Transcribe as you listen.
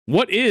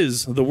What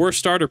is the worst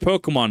starter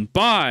Pokemon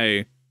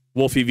by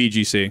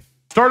WolfeyVGC?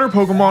 Starter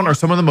Pokemon are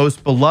some of the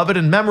most beloved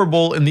and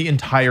memorable in the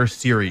entire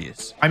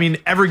series. I mean,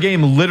 every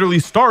game literally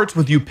starts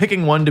with you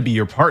picking one to be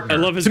your partner. I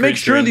love his To make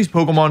sure these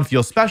Pokemon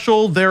feel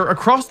special, they're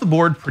across the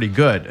board pretty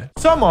good.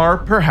 Some are,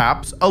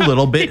 perhaps, a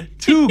little bit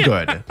too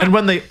good. And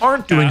when they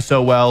aren't doing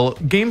so well,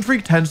 Game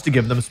Freak tends to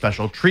give them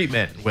special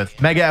treatment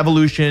with Mega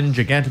Evolution,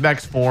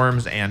 Gigantamax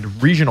forms,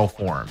 and regional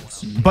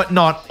forms. But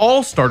not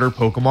all starter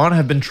Pokemon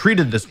have been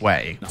treated this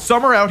way.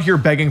 Some are out here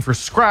begging for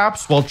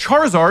scraps, while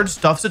Charizard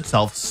stuffs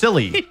itself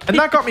silly. And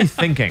that got me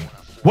thinking,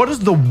 what is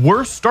the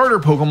worst starter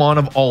Pokemon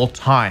of all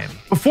time?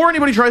 Before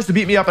anybody tries to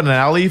beat me up in an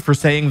alley for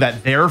saying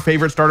that their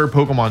favorite starter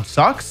Pokemon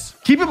sucks,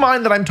 keep in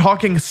mind that I'm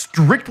talking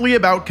strictly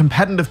about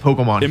competitive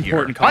Pokemon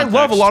Important here. I context.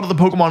 love a lot of the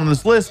Pokemon on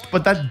this list,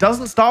 but that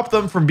doesn't stop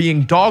them from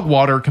being dog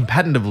water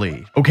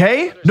competitively.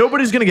 Okay?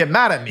 Nobody's gonna get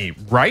mad at me,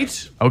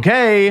 right?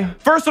 Okay.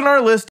 First on our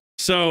list.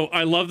 So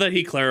I love that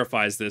he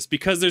clarifies this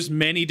because there's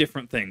many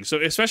different things.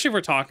 So especially if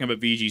we're talking about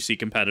VGC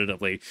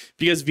competitively,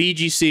 because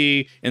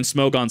VGC and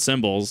Smogon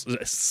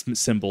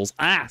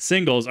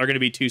singles are going to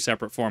be two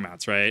separate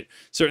formats, right?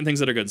 Certain things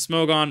that are good in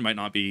Smogon might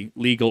not be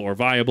legal or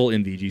viable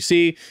in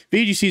VGC.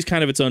 VGC is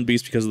kind of its own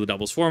beast because of the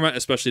doubles format,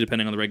 especially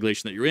depending on the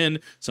regulation that you're in.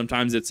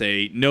 Sometimes it's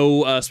a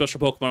no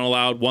special Pokemon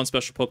allowed, one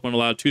special Pokemon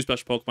allowed, two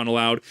special Pokemon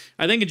allowed.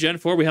 I think in Gen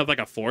 4 we have like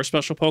a 4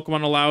 special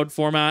Pokemon allowed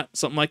format,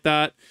 something like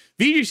that.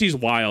 VGC is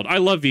wild. I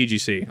love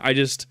VGC. I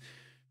just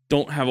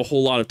don't have a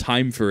whole lot of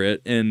time for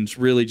it and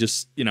really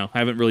just, you know,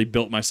 haven't really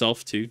built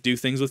myself to do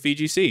things with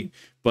VGC.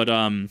 But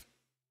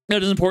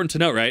it is important to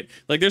note, right?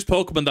 Like there's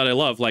Pokemon that I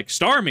love, like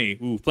Starmie.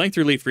 Ooh, playing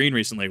through Leaf Green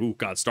recently. Ooh,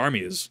 God,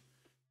 Starmie is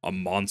a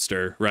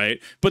monster, right?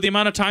 But the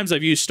amount of times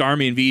I've used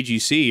Starmie in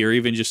VGC or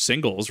even just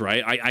singles,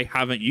 right? I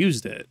haven't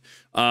used it.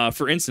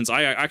 For instance,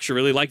 I actually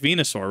really like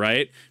Venusaur,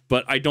 right?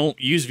 But I don't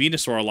use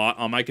Venusaur a lot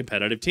on my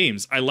competitive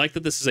teams. I like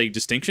that this is a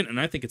distinction, and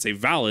I think it's a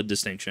valid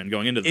distinction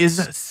going into this.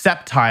 Is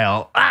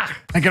Sceptile. I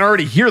can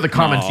already hear the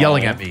comments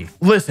yelling at me.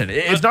 Listen,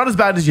 it's not as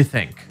bad as you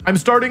think. I'm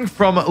starting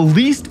from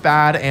least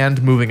bad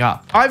and moving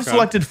up. I've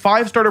selected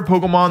 5 starter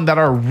Pokemon that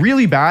are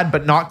really bad,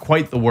 but not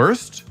quite the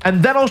worst.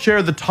 And then I'll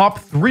share the top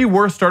 3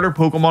 worst starter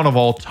Pokemon of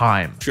all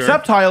time. Sure.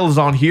 Sceptile is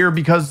on here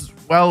because,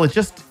 well, it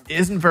just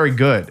isn't very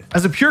good.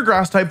 As a pure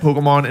grass type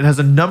Pokemon, it has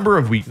a number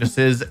of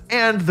weaknesses,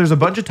 and there's a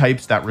bunch of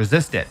types that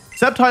resist it.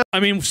 Sceptile. I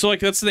mean, so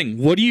like that's the thing.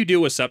 What do you do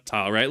with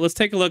Sceptile, right? Let's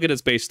take a look at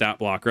its base stat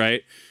block,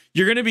 right?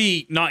 You're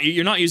not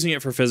using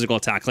it for physical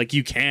attack like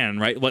you can,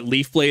 right? What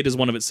Leaf Blade is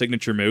one of its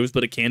signature moves,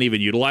 but it can't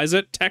even utilize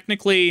it.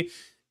 Technically,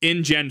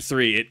 in Gen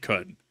 3, it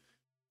could.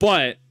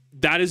 But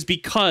that is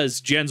because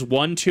Gens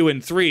 1, 2,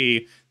 and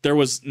 3, there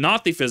was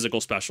not the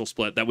physical special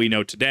split that we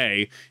know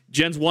today.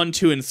 Gens 1,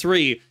 2, and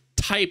 3,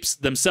 types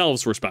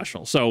themselves were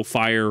special. So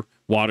fire,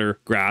 water,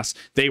 grass,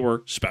 they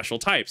were special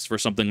types for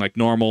something like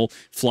normal,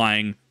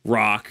 flying,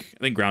 rock, I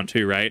think ground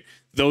 2, right?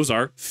 Those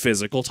are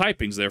physical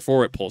typings.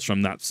 Therefore, it pulls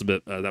from that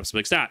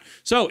specific stat.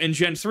 So in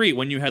Gen 3,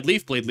 when you had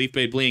Leaf Blade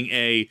being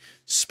a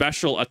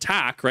special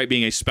attack, right,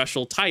 being a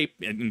special type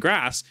in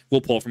grass,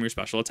 will pull from your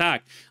special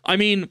attack. I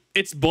mean,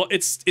 it's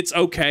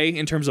okay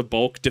in terms of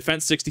bulk.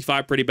 Defense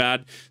 65, pretty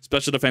bad.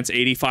 Special defense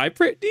 85,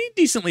 pretty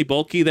decently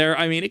bulky there.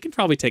 I mean, it can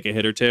probably take a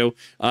hit or two.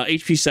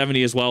 HP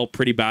 70 as well,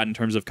 pretty bad in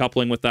terms of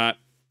coupling with that.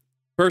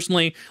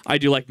 Personally, I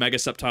do like Mega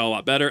Sceptile a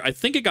lot better. I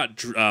think it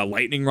got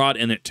Lightning Rod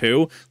in it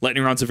too.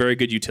 Lightning Rod's a very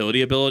good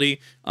utility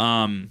ability.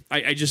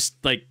 I just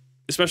like,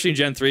 especially in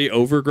Gen 3,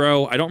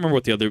 Overgrow. I don't remember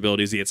what the other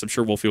abilities he gets. I'm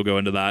sure Wolfie will go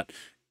into that.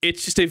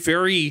 It's just a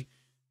very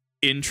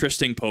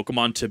interesting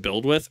Pokemon to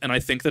build with, and I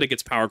think that it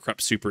gets power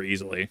crept super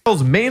easily.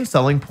 Sceptile's main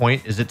selling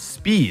point is its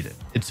speed.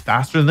 It's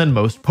faster than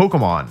most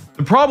Pokemon.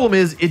 The problem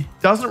is it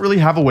doesn't really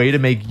have a way to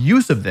make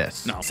use of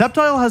this. No.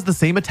 Sceptile has the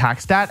same attack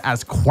stat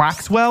as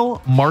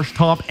Quaxwell,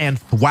 Marshtomp, and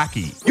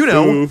Thwackey. You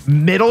know,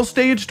 middle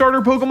stage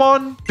starter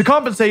Pokemon. To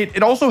compensate,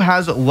 it also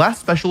has less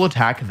special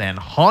attack than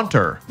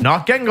Haunter.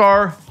 Not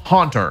Gengar,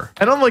 Haunter.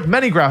 And unlike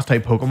many grass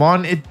type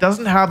Pokemon, it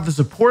doesn't have the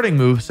supporting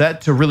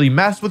moveset to really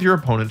mess with your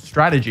opponent's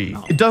strategy.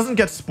 It doesn't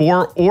get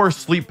Spore or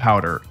Sleep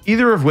Powder,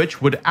 either of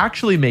which would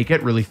actually make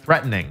it really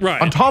threatening.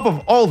 Right. On top of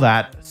all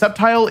that,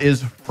 Sceptile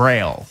is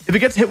frail. If it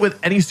gets hit with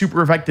any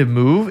super effective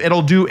move,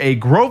 it'll do a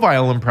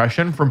Grovyle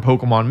impression from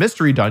Pokemon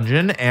Mystery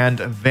Dungeon and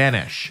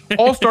vanish.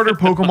 All starter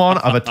Pokemon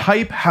of a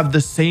type have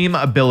the same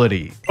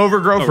ability.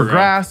 Overgrow for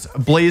grass,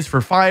 Blaze for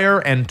fire,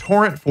 and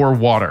Torrent for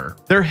water.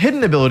 Their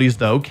hidden abilities,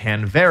 though,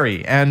 can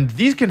vary, and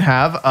these can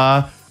have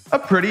a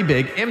pretty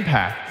big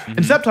impact. In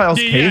Sceptile's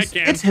case,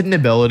 its hidden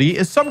ability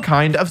is some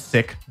kind of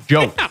sick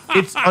joke.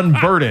 It's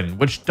Unburden,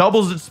 which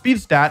doubles its speed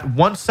stat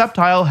once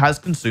Sceptile has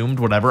consumed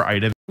whatever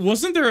item.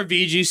 Wasn't there a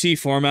VGC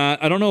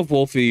format? I don't know if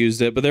Wolfie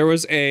used it, but there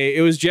was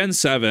it was Gen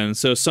 7,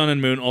 so Sun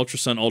and Moon, Ultra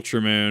Sun,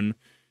 Ultra Moon.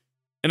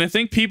 And I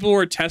think people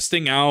were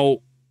testing out,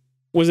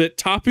 was it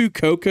Tapu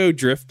Koko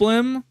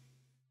Drifblim?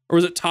 Or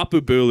was it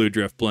Tapu Bulu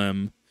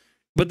Drifblim?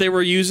 But they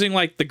were using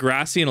like the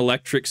grassy and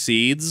electric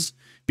seeds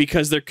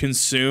because they're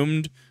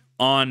consumed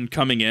on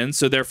coming in.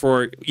 So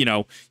therefore, you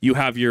know, you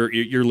have your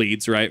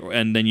leads, right?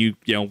 And then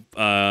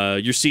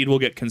your seed will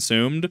get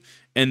consumed.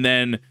 And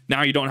then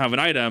now you don't have an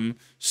item.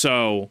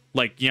 So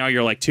like, you know,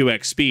 you're like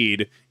 2x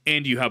speed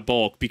and you have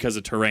bulk because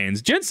of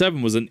terrains. Gen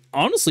 7 was an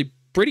honestly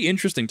pretty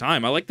interesting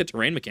time. I like the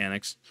terrain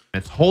mechanics.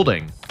 It's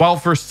holding. While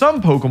for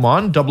some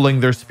Pokemon, doubling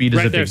their speed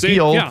is a big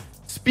deal. Yeah.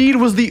 Speed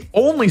was the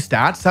only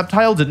stat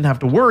Sceptile didn't have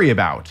to worry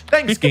about.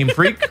 Thanks, Game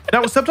Freak.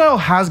 Now, Sceptile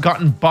has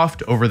gotten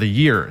buffed over the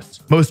years.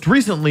 Most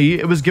recently,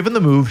 it was given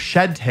the move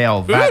Shed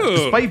Tail that,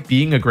 despite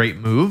being a great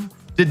move,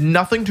 did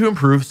nothing to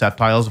improve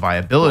Sceptile's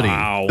viability.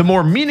 Wow. The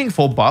more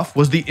meaningful buff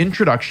was the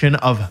introduction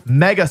of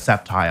Mega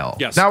Sceptile.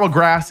 Yes. Now a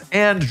grass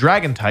and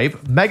dragon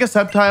type, Mega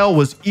Sceptile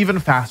was even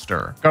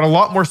faster, got a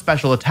lot more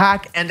special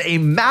attack, and a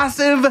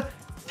massive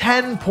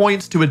 10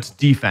 points to its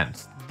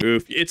defense.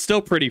 Oof. It's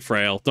still pretty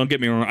frail. Don't get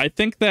me wrong. I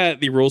think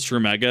that the rules for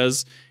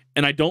Megas,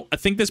 and I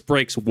think this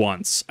breaks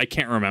once. I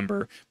can't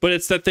remember, but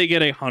it's that they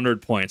get 100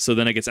 points. So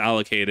then it gets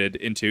allocated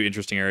into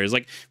interesting areas.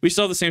 Like we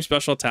still have the same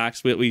special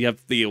attacks. We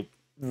have the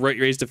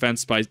raised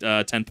defense by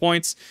 10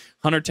 points,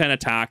 110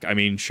 attack. I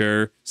mean,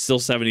 sure, still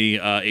 70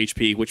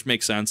 HP, which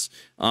makes sense.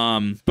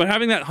 But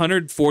having that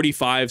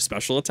 145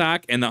 special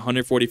attack and that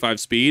 145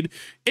 speed,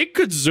 it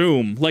could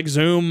zoom. Like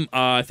zoom,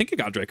 I think it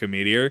got Draco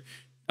Meteor.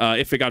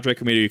 If it got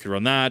Draco Meteor, you could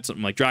run that.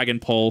 Something like Dragon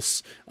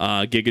Pulse,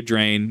 Giga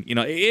Drain. You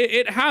know,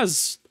 it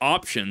has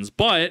options,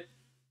 but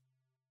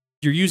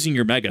you're using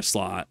your Mega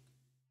slot.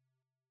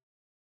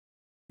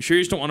 You sure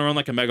you just don't want to run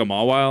like a Mega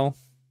Mawile?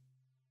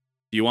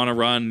 Do you want to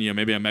run, you know,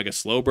 maybe a Mega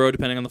Slowbro,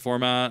 depending on the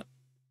format?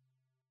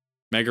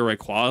 Mega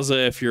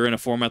Rayquaza, if you're in a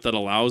format that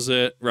allows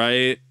it,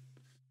 right?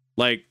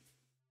 Like,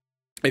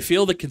 I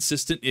feel the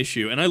consistent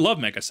issue, and I love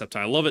Mega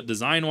Sceptile. I love it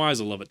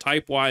design-wise. I love it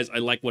type-wise. I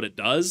like what it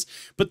does.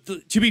 But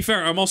to be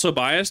fair, I'm also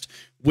biased.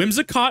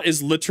 Whimsicott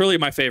is literally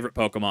my favorite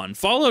Pokemon,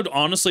 followed,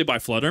 honestly, by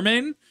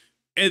Fluttermane.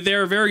 And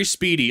they're very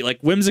speedy.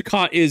 Like,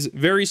 Whimsicott is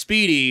very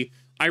speedy.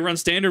 I run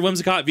standard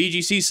Whimsicott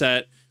VGC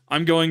set.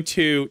 I'm going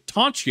to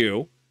taunt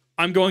you.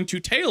 I'm going to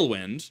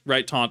Tailwind,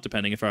 right? Taunt,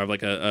 depending if I have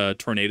like a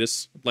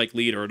Tornadus-like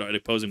lead or an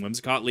opposing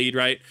Whimsicott lead,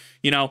 right?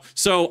 You know,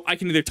 so I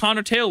can either taunt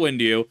or Tailwind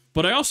you,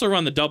 but I also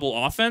run the double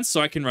offense,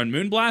 so I can run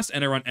Moonblast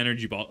and I run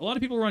Energy Ball. A lot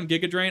of people run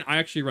Giga Drain. I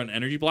actually run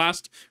Energy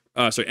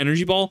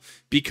Ball,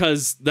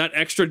 because that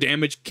extra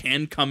damage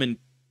can come in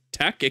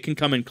tech. It can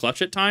come in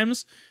clutch at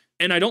times,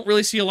 and I don't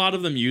really see a lot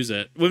of them use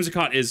it.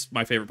 Whimsicott is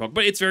my favorite Pokemon,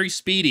 but it's very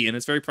speedy and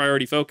it's very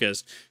priority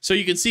focused. So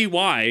you can see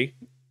why,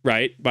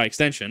 right, by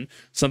extension,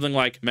 something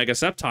like Mega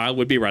Sceptile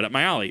would be right up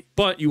my alley.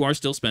 But you are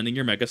still spending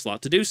your Mega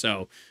slot to do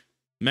so.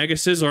 Mega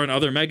Scizor and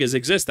other Megas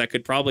exist that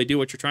could probably do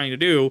what you're trying to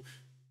do,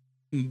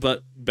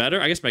 but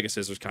better. I guess Mega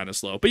Scizor's kind of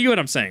slow, but you know what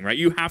I'm saying, right?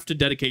 You have to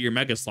dedicate your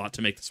Mega slot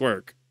to make this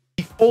work.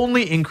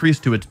 Only increase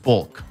to its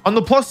bulk. On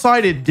the plus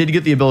side, it did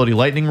get the ability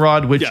Lightning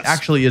Rod, which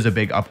actually is a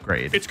big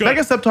upgrade. It's good.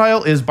 Mega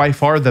Sceptile is by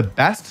far the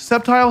best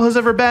Sceptile has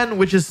ever been,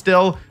 which is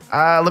still,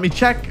 let me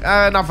check,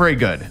 not very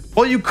good.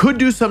 Well, you could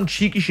do some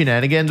cheeky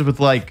shenanigans with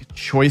like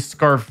Choice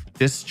Scarf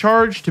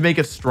Discharge to make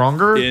it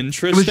stronger.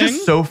 Interesting. It was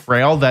just so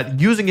frail that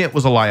using it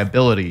was a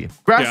liability.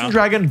 Grass and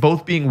Dragon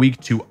both being weak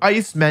to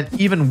ice meant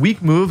even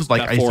weak moves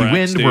like Icy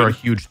Wind were a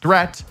huge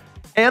threat.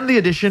 And the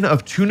addition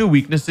of 2 new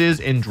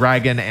weaknesses in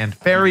Dragon and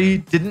Fairy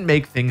didn't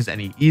make things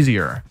any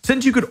easier.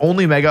 Since you could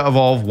only Mega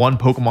Evolve 1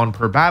 Pokemon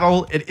per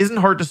battle, it isn't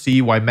hard to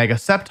see why Mega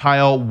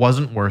Sceptile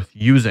wasn't worth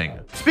using.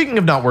 Speaking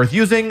of not worth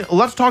using,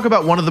 let's talk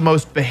about one of the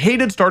most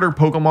behated starter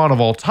Pokemon of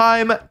all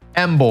time,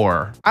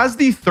 Emboar. As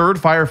the 3rd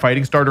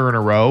firefighting starter in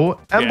a row,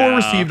 Emboar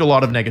received a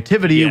lot of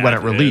negativity when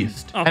it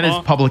released, and its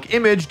public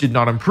image did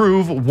not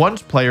improve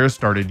once players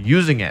started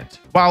using it.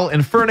 While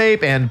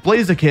Infernape and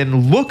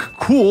Blaziken look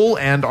cool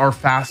and are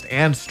fast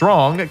and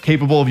strong,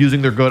 capable of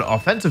using their good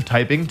offensive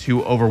typing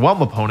to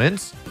overwhelm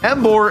opponents,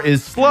 Emboar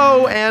is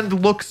slow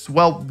and looks,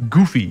 well,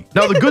 goofy.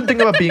 Now, the good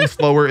thing about being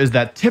slower is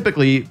that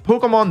typically,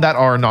 Pokemon that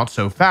are not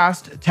so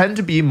fast tend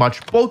to be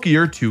much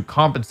bulkier to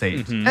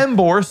compensate.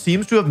 Emboar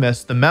seems to have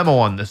missed the memo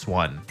on this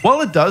one. While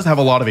it does have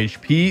a lot of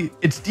HP,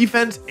 its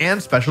defense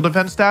and special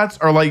defense stats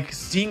are like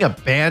seeing a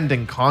band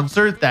in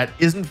concert that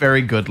isn't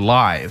very good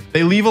live.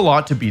 They leave a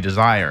lot to be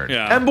desired.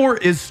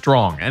 Emboar is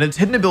strong, and its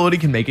hidden ability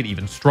can make it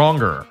even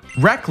stronger.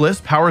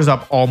 Reckless powers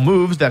up all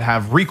moves that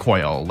have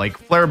recoil, like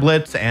Flare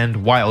Blitz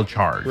and Wild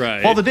Charge.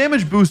 While the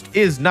damage boost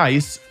is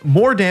nice,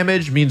 more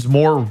damage means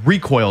more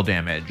recoil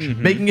damage,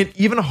 making it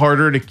even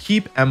harder to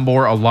keep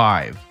Emboar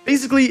alive.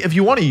 Basically, if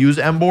you want to use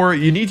Emboar,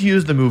 you need to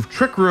use the move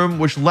Trick Room,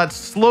 which lets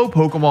slow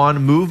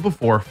Pokemon move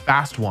before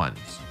fast ones.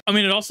 I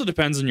mean, it also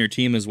depends on your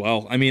team as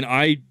well. I mean,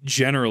 I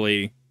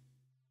generally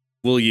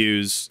will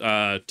use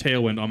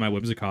Tailwind on my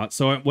Whimsicott.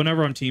 So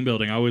whenever I'm team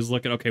building, I always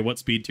look at, okay, what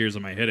speed tiers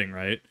am I hitting,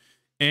 right?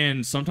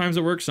 And sometimes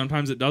it works,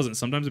 sometimes it doesn't.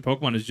 Sometimes the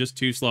Pokemon is just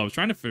too slow. I was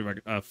trying to see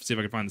if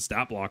I could find the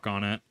stat block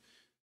on it,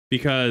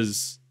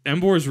 because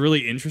Emboar is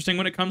really interesting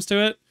when it comes to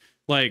it.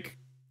 Like,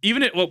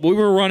 even at what we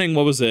were running,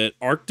 what was it?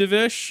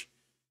 Arctivish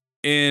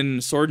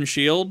in Sword and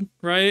Shield,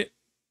 right?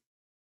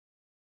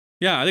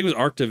 Yeah, I think it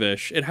was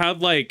Arctivish. It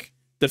had like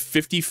the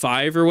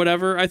 55 or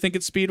whatever I think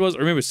its speed was,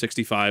 or maybe it was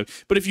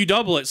 65. But if you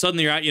double it,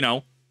 suddenly you're at, you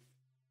know,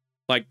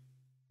 like,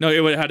 no,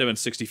 it would have had to have been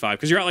 65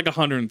 because you're at like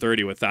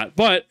 130 with that.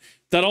 But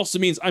that also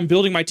means I'm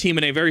building my team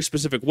in a very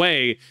specific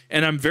way,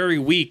 and I'm very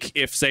weak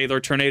if, say, their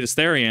Tornadus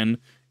Therian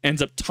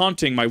ends up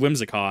taunting my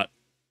Whimsicott,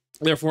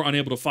 therefore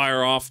unable to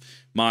fire off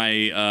my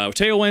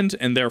Tailwind,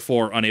 and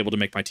therefore unable to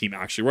make my team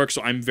actually work.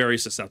 So I'm very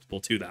susceptible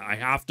to that. I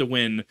have to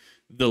win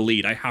the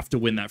lead. I have to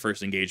win that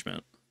first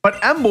engagement. But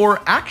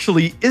Emboar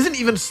actually isn't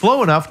even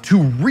slow enough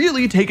to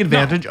really take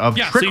advantage of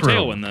Trick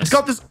Room. It's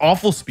got this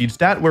awful speed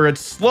stat where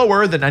it's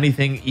slower than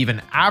anything even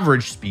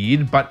average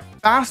speed, but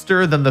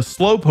faster than the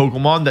slow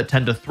Pokemon that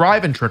tend to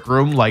thrive in Trick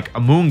Room, like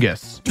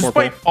Amoonguss.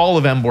 Despite all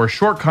of Emboar's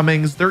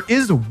shortcomings, there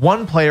is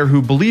one player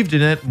who believed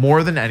in it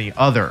more than any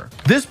other.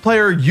 This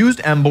player used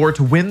Emboar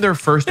to win their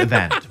first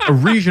event, a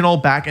regional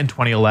back in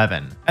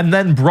 2011, and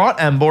then brought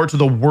Emboar to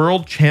the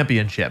World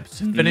Championships,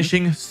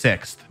 finishing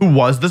 6th. Who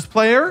was this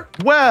player?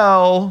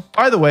 Well,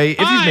 by the way, if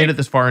you've made it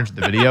this far into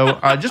the video,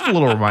 just a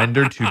little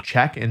reminder to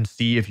check and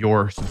see if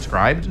you're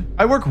subscribed.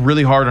 I work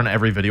really hard on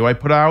every video I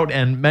put out,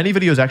 and many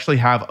videos actually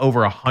have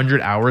over 100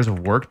 hours of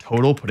work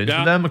total put into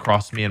them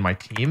across me and my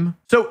team.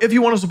 So if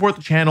you want to support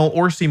the channel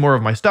or see more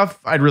of my stuff,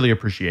 I'd really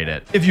appreciate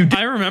it. If you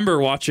I remember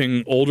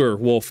watching older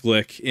Wolfe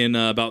Glick in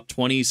about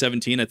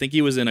 2017. I think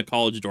he was in a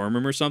college dorm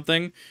room or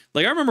something.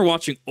 Like, I remember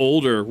watching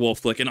older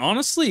Wolfe Glick, and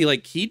honestly,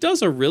 like, he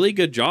does a really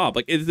good job.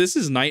 Like, this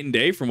is night and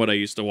day from what I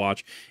used to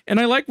watch. And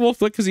I like Wolfe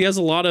Glick because he has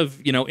a lot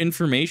of, you know,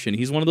 information.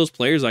 He's one of those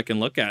players I can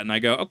look at and I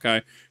go,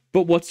 okay,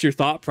 but what's your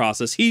thought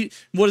process? He,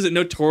 what is it,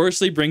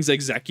 notoriously brings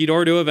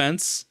Executor to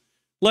events.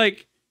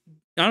 Like,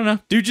 I don't know.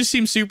 Dude just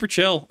seems super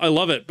chill. I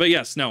love it. But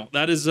yes, no,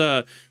 that is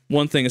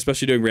one thing,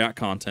 especially doing React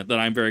content, that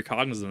I'm very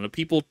cognizant of.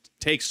 People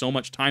take so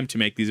much time to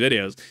make these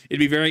videos. It'd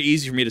be very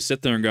easy for me to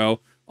sit there and go,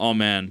 oh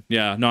man,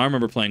 yeah, no, I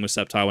remember playing with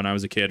Sceptile when I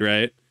was a kid,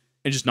 right?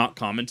 And just not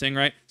commenting,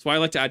 right? So I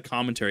like to add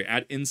commentary,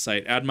 add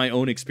insight, add my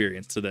own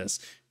experience to this,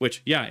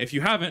 which, yeah, if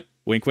you haven't,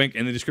 wink, wink,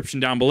 in the description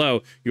down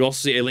below, you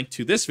also see a link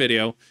to this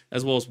video,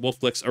 as well as Wolfe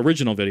Glick's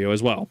original video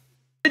as well.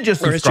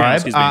 Just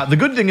subscribe. The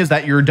good thing is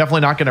that you're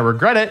definitely not going to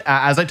regret it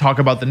as I talk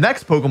about the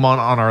next Pokemon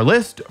on our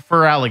list,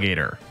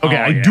 Feraligatr. Okay,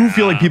 I do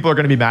feel like people are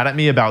going to be mad at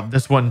me about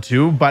this one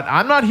too, but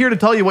I'm not here to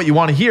tell you what you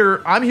want to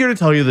hear. I'm here to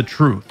tell you the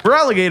truth.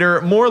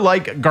 Feraligatr, more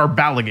like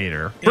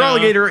Garbaligator.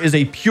 Feraligatr is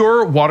a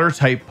pure water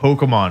type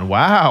Pokemon.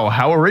 Wow,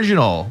 how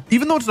original.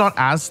 Even though it's not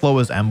as slow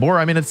as Emboar,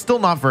 I mean, it's still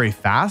not very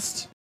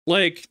fast.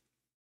 Like,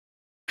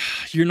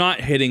 you're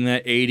not hitting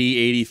that 80,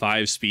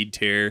 85 speed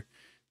tier.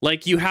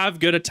 Like, you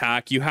have good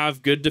attack, you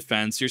have good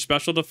defense. Your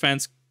special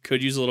defense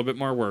could use a little bit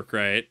more work,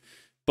 right?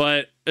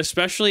 But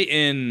especially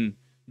in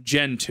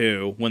Gen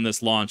 2, when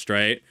this launched,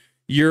 right?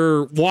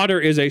 Your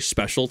water is a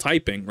special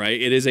typing, right?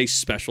 It is a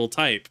special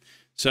type.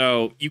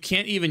 So you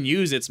can't even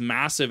use its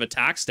massive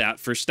attack stat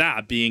for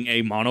stab being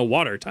a mono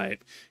water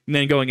type. And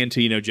then going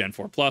into, you know, Gen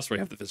 4 Plus, where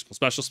you have the physical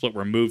special split,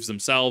 where moves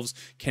themselves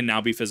can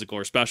now be physical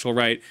or special,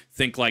 right?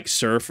 Think like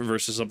Surf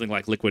versus something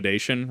like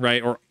Liquidation,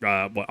 right? Or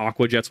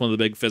Aqua Jet's one of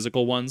the big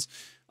physical ones.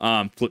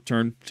 Flip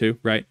Turn too,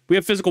 right? We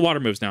have physical water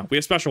moves now. We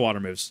have special water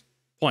moves.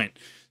 Point.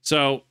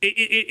 So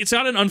it's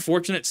got an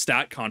unfortunate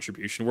stat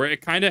contribution where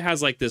it kind of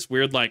has like this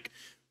weird, like,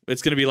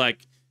 it's going to be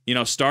like, you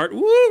know, start,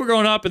 woo, we're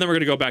going up, and then we're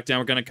going to go back down.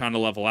 We're going to kind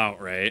of level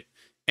out, right?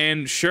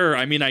 And sure,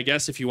 I mean, I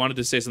guess if you wanted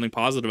to say something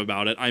positive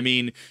about it, I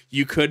mean,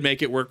 you could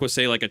make it work with,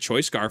 say, like a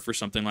Choice Scarf or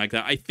something like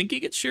that. I think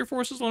it gets Sheer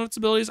Force as one of its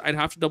abilities. I'd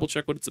have to double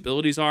check what its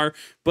abilities are.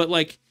 But,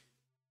 like,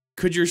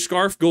 could your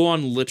Scarf go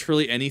on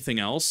literally anything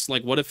else?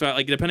 Like, what if,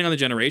 like, depending on the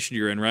generation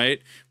you're in,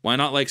 right? Why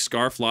not, like,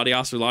 Scarf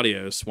Latios or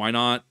Latios? Why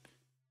not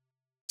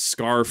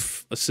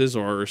Scarf a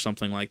Scizor or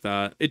something like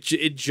that? It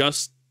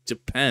just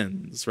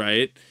depends,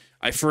 right?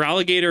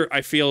 Feraligatr,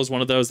 I feel, is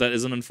one of those that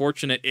is an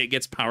unfortunate. It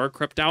gets power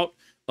crept out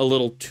a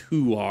little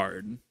too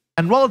hard.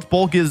 And while its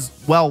bulk is,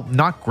 well,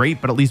 not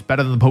great, but at least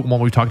better than the Pokemon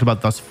we've talked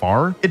about thus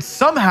far, it's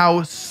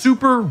somehow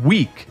super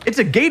weak. It's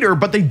a Gator,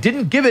 but they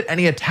didn't give it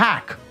any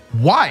attack.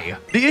 Why?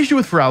 The issue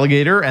with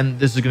Feraligatr, and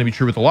this is going to be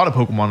true with a lot of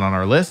Pokemon on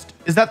our list,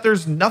 is that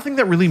there's nothing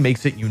that really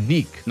makes it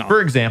unique. No. For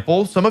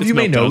example, some of you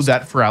may know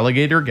that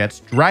Feraligatr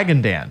gets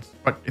Dragon Dance.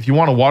 But if you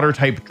want a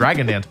water-type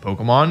Dragon Dance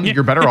Pokemon,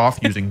 you're better off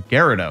using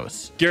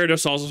Gyarados.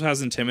 Gyarados also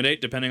has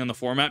Intimidate, depending on the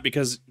format,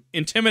 because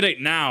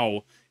Intimidate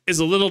now is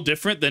a little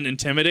different than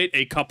Intimidate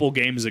a couple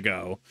games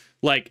ago.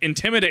 Like,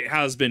 Intimidate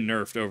has been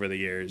nerfed over the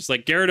years.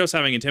 Like, Gyarados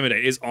having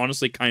Intimidate is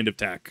honestly kind of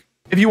tech.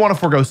 If you want to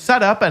forego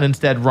setup and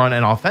instead run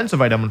an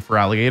offensive item in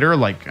Feraligatr,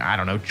 like, I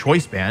don't know,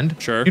 Choice Band,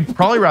 sure, you'd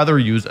probably rather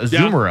use a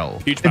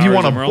Azumarill. If you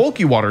want a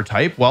bulky water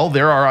type, well,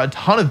 there are a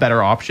ton of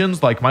better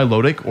options like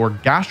Milotic or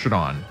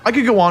Gastrodon. I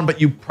could go on, but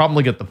you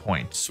probably get the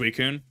point.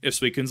 Suicune. If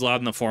Suicune's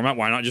allowed in the format,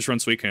 why not just run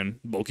Suicune?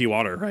 Bulky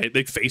water, right?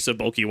 The face of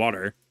bulky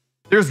water.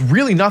 There's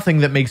really nothing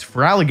that makes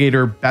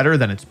Feraligatr better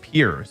than its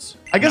peers.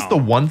 I guess the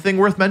one thing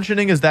worth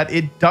mentioning is that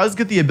it does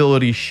get the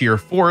ability Sheer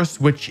Force,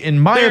 which in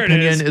my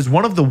opinion is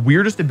one of the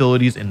weirdest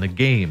abilities in the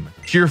game.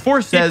 Sheer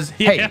Force says,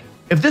 hey,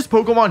 if this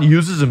Pokemon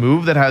uses a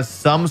move that has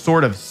some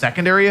sort of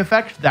secondary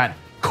effect that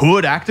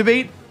could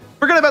activate,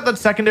 Forget about that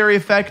secondary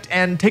effect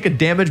and take a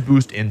damage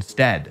boost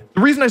instead.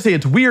 The reason I say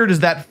it's weird is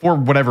that for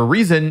whatever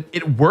reason,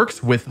 it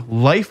works with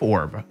Life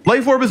Orb.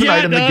 Life Orb is an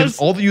item that gives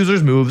all the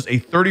user's moves a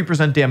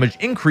 30% damage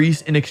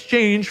increase in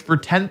exchange for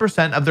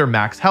 10% of their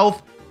max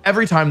health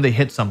every time they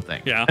hit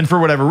something. And for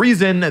whatever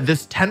reason,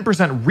 this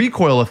 10%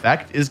 recoil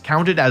effect is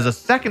counted as a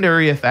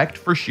secondary effect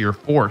for sheer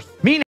force.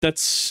 Meaning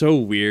that's so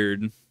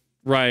weird.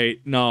 Right.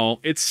 No,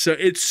 it's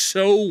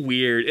so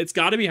weird. It's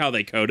got to be how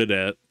they coded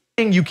it.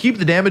 You keep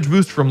the damage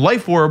boost from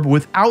Life Orb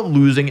without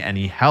losing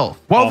any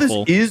health. While this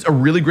is a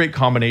really great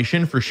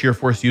combination for sheer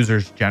force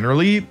users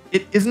generally,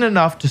 it isn't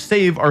enough to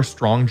save our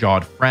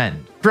strong-jawed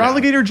friend.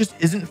 Feraligatr just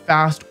isn't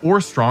fast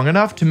or strong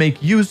enough to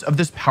make use of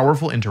this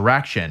powerful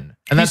interaction.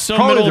 And that's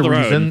probably the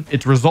reason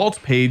its results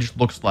page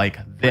looks like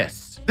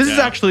this. This is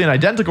actually an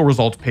identical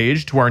results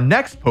page to our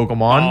next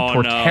Pokemon,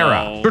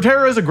 Torterra.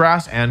 Torterra is a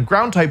grass and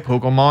ground type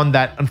Pokemon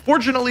that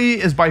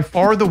unfortunately is by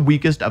far the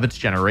weakest of its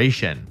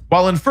generation.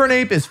 While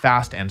Infernape is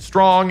fast and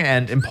strong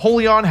and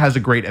Empoleon has a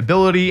great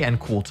ability and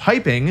cool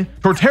typing,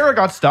 Torterra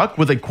got stuck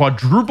with a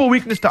quadruple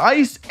weakness to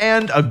ice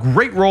and a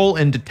great role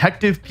in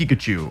Detective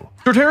Pikachu.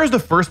 Torterra is the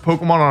first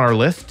Pokemon on our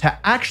list to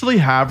actually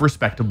have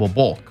respectable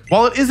bulk.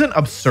 While it isn't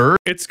absurd,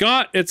 it's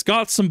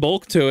got some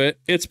bulk to it.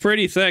 It's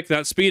pretty thick.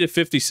 That speed of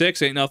 56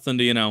 ain't nothing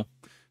to, you know,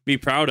 be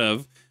proud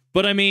of.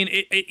 But I mean,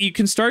 you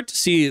can start to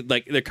see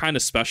like they're kind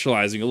of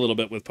specializing a little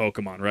bit with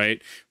Pokemon, right?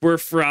 Where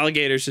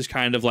Feraligatr's just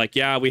kind of like,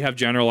 yeah, we have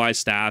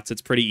generalized stats.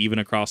 It's pretty even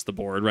across the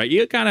board, right?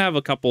 You kind of have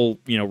a couple,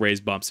 you know,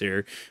 raised bumps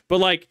here. But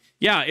like,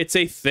 yeah, it's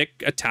a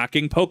thick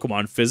attacking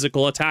Pokemon,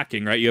 physical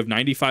attacking, right? You have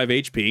 95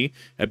 HP,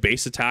 a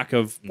base attack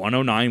of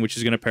 109, which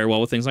is going to pair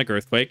well with things like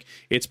Earthquake.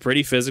 It's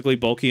pretty physically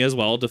bulky as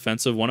well,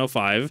 defensive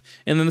 105.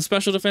 And then the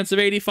special defensive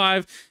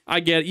 85,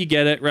 you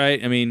get it,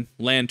 right? I mean,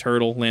 land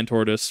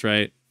tortoise,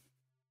 right?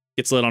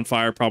 Gets lit on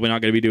fire, probably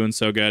not going to be doing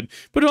so good.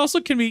 But it also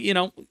can be, you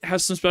know,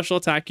 has some special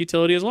attack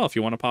utility as well if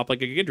you want to pop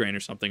like a Giga Drain or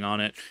something on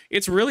it.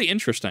 It's really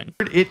interesting.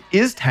 It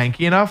is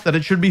tanky enough that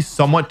it should be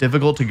somewhat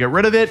difficult to get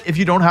rid of it if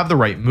you don't have the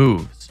right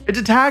moves. Its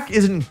attack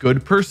isn't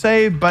good per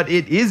se, but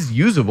it is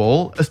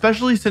usable,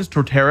 especially since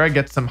Torterra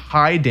gets some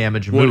high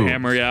damage moves.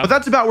 Hammer, yeah. But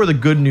that's about where the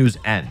good news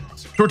ends.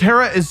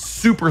 Torterra is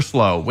super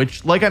slow,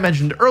 which, like I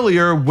mentioned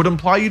earlier, would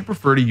imply you'd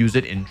prefer to use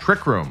it in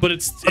Trick Room. But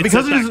it's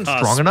because it isn't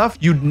strong enough,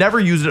 you'd never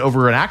use it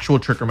over an actual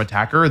Trick Room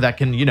attacker that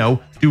can, you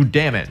know, do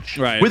damage.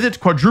 Right. With its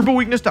quadruple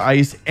weakness to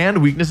ice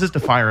and weaknesses to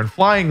fire and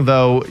flying,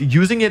 though,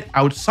 using it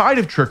outside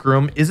of Trick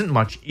Room isn't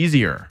much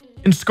easier.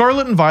 In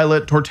Scarlet and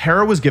Violet,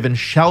 Torterra was given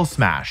Shell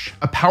Smash,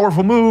 a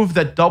powerful move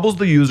that doubles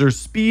the user's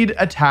speed,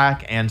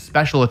 attack, and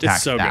special attack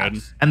stats.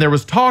 Good. And there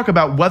was talk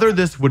about whether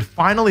this would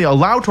finally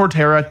allow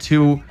Torterra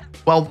to,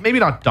 well, maybe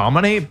not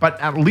dominate, but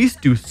at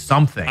least do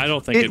something. I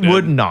don't think it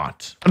would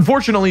not.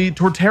 Unfortunately,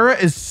 Torterra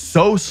is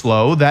so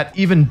slow that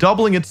even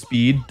doubling its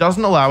speed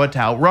doesn't allow it to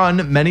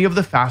outrun many of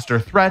the faster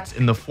threats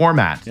in the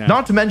format.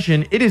 Not to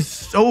mention, it is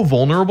so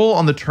vulnerable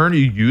on the turn you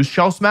use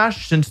Shell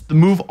Smash, since the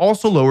move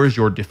also lowers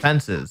your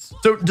defenses.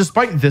 So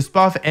despite this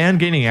buff and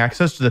gaining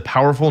access to the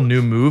powerful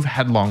new move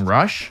Headlong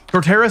Rush,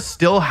 Torterra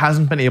still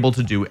hasn't been able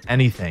to do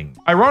anything.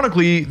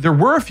 Ironically, there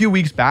were a few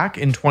weeks back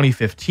in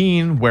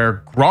 2015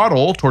 where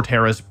Groddle,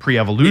 Torterra's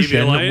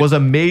pre-evolution, was a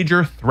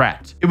major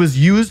threat. It was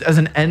used as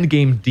an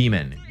endgame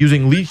demon,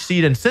 using Leech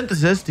Seed and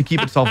Synthesis to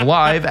keep itself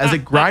alive as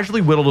it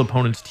gradually whittled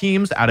opponents'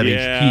 teams out of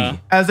HP.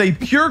 As a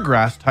pure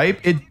grass type,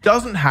 it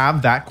doesn't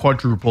have that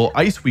quadruple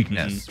ice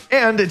weakness.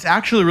 And it's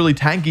actually really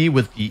tanky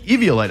with the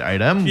Eviolite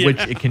item, which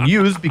it can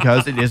use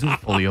because it isn't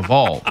fully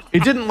evolved.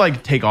 It didn't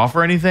like take off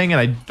or anything, and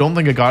I don't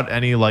think it got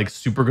any like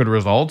super good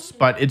results,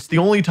 but it's the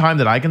only time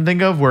that I can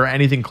think of where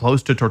anything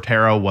close to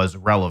Torterra was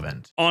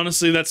relevant.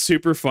 Honestly, that's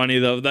super funny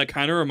though. That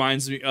kind of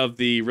reminds me of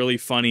the really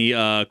funny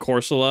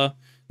Corsola,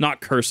 not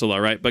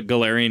Cursula, right? But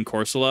Galarian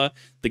Corsola,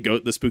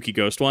 the spooky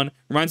ghost one.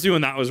 Reminds me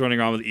when that was running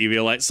around with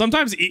Eviolite.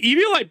 Sometimes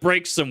Eviolite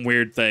breaks some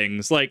weird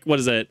things. Like, what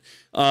is it?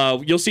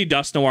 You'll see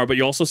Dusknoir, but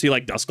you also see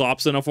like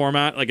Dusclops in a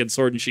format. Like in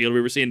Sword and Shield,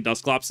 we were seeing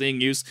Dusclops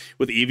seeing use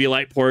with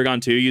Eviolite.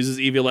 Porygon 2 uses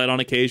Eviolite on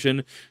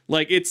occasion.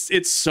 Like,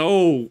 it's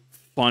so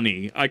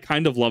funny. I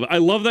kind of love it. I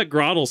love that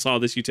Groddle saw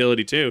this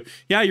utility too.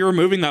 Yeah, you're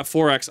removing that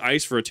 4x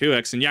ice for a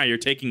 2x, and yeah, you're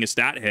taking a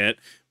stat hit,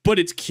 but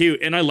it's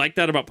cute. And I like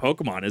that about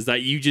Pokemon, is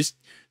that you just,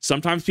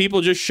 sometimes people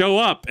just show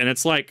up and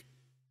it's like,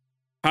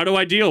 how do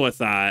I deal with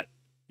that?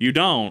 You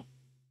don't.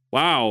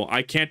 Wow,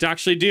 I can't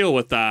actually deal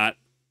with that.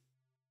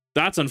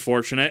 That's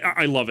unfortunate.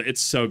 I love it.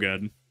 It's so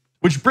good.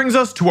 Which brings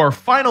us to our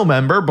final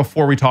member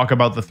before we talk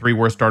about the 3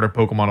 worst starter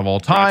Pokemon of all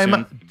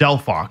time,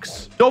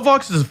 Delphox.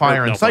 Delphox is a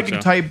fire and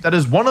psychic type that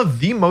is one of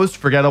the most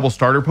forgettable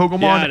starter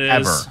Pokemon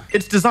ever.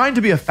 It's designed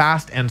to be a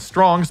fast and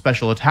strong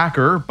special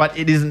attacker, but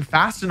it isn't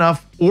fast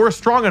enough or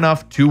strong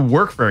enough to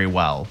work very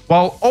well,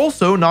 while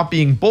also not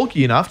being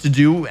bulky enough to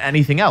do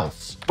anything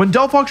else. When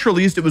Delphox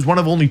released, it was one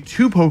of only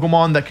 2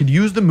 Pokemon that could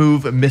use the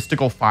move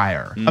Mystical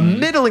Fire, a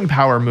middling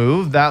power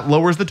move that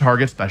lowers the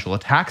target's special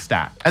attack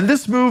stat. And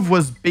this move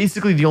was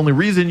basically the only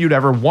reason you'd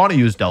ever want to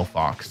use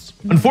Delphox.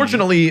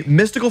 Unfortunately,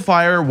 Mystical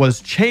Fire was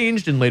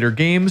changed in later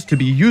games to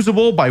be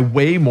usable by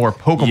way more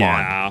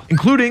Pokemon,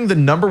 including the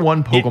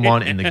 #1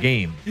 Pokemon in the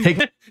game.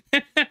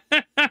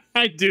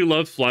 I do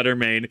love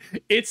Fluttermane.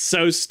 It's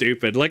so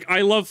stupid. Like,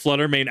 I love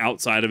Fluttermane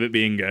outside of it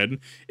being good.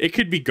 It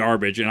could be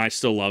garbage, and I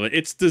still love it.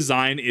 Its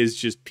design is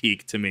just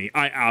peak to me.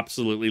 I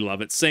absolutely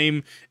love it.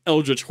 Same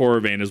Eldritch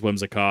Horror Vein as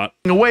Whimsicott.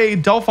 In a way,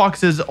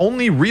 Delphox's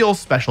only real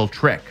special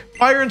trick.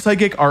 Fire and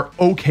Psychic are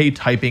okay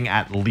typing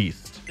at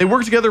least. They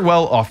work together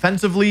well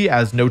offensively,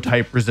 as no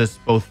type resists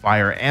both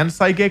fire and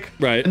psychic.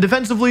 Right. And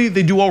defensively,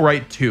 they do all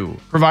right too,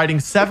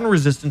 providing 7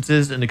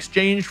 resistances in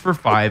exchange for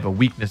 5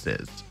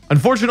 weaknesses.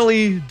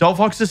 Unfortunately,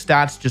 Delphox's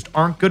stats just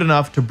aren't good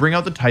enough to bring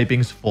out the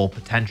typing's full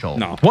potential.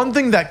 No. One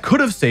thing that could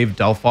have saved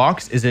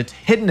Delphox is its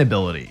hidden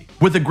ability.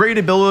 With a great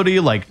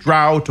ability like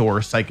Drought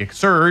or Psychic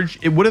Surge,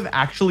 it would have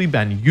actually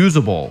been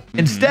usable.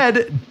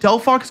 Instead,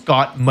 Delphox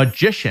got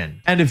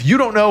Magician. And if you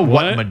don't know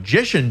what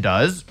Magician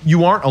does,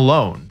 you aren't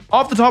alone.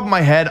 Off the top of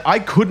my head, I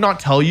could not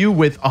tell you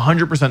with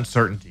 100%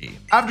 certainty.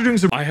 After doing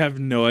some— I have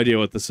no idea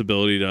what this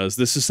ability does.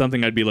 This is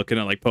something I'd be looking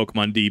at like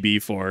Pokemon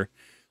DB for.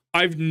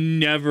 I've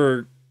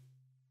never...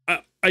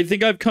 I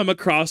think I've come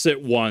across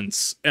it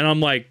once, and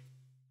I'm like,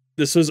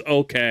 this was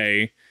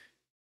okay.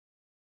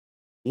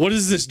 What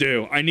does this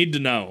do? I need to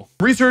know.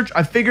 Research,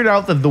 I figured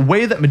out that the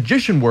way that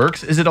Magician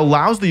works is it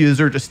allows the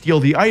user to steal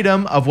the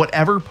item of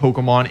whatever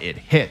Pokemon it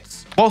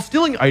hits. While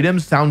stealing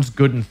items sounds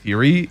good in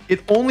theory,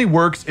 it only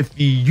works if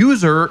the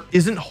user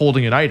isn't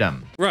holding an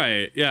item.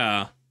 Right,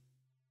 yeah.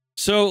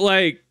 So,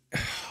 like,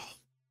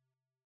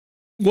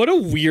 what a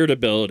weird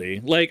ability.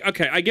 Like,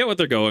 okay, I get what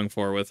they're going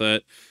for with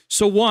it.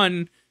 So,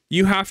 one,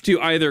 you have to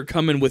either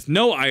come in with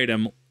no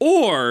item,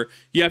 or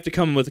you have to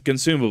come in with a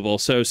consumable.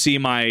 So, see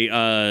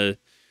my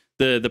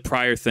the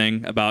prior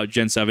thing about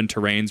Gen 7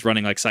 terrains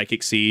running like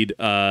Psychic Seed,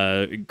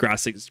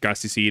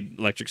 Grassy Seed,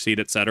 Electric Seed,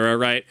 etc.,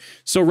 right?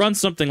 So run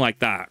something like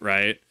that,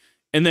 right?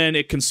 And then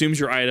it consumes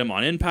your item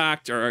on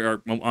impact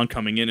or on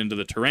coming into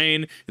the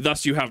terrain.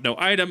 Thus, you have no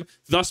item.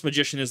 Thus,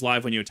 Magician is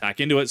live when you attack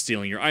into it,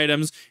 stealing your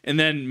items. And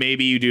then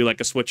maybe you do like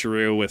a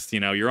switcheroo with,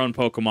 you know, your own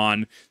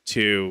Pokemon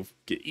to...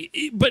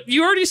 But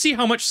you already see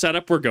how much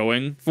setup we're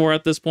going for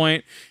at this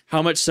point.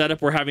 How much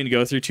setup we're having to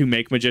go through to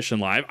make Magician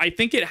live. I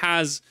think it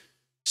has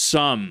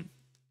some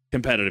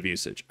competitive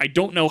usage. I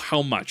don't know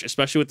how much,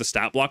 especially with the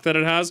stat block that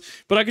it has,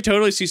 but I could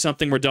totally see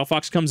something where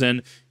Delphox comes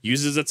in,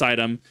 uses its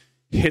item,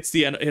 hits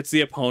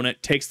the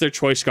opponent, takes their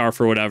choice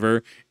scarf or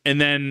whatever, and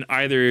then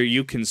either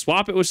you can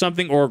swap it with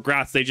something, or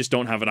Grath, they just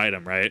don't have an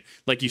item, right?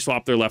 Like you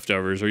swap their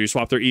leftovers, or you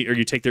swap their or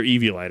you take their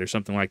Eviolite or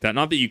something like that.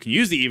 Not that you can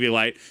use the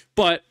Eviolite,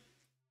 but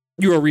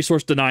you are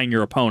resource denying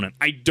your opponent.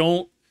 I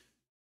don't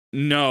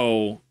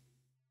know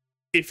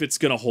if it's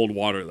gonna hold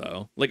water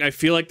though. Like I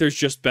feel like there's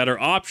just better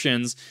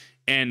options,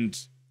 and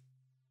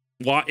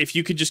if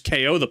you could just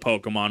KO the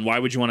Pokemon, why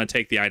would you want to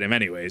take the item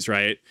anyways,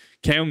 right?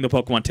 KOing the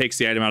Pokemon takes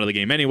the item out of the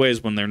game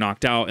anyways when they're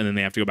knocked out, and then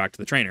they have to go back to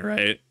the trainer,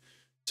 right?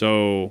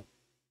 So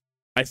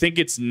I think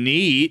it's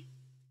neat.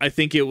 I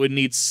think it would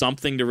need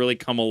something to really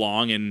come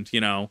along and, you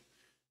know,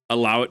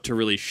 allow it to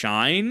really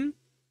shine.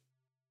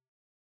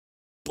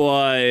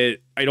 But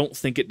I don't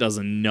think it does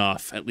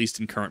enough, at least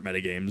in current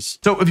metagames.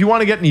 So if you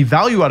want to get any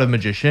value out of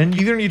Magician,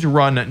 you either need to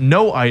run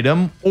no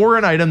item or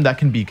an item that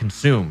can be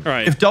consumed.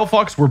 Right. If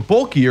Delphox were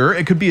bulkier,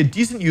 it could be a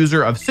decent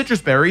user of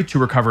Citrus Berry to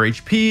recover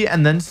HP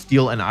and then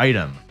steal an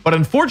item. But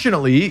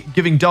unfortunately,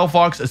 giving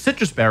Delphox a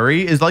Citrus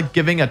Berry is like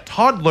giving a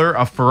toddler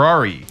a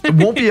Ferrari. It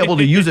won't be able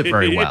to use it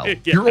very well. Yeah.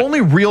 Your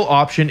only real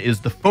option is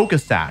the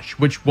Focus Sash,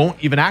 which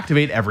won't even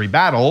activate every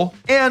battle.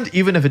 And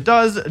even if it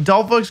does,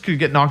 Delphox could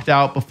get knocked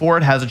out before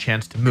it has a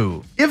chance to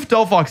move. If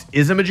Delphox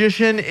is a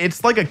Magician,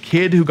 it's like a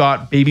kid who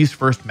got baby's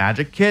first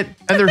magic kit,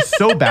 and they're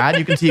so bad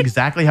you can see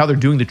exactly how they're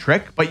doing the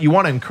trick, but you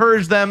want to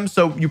encourage them,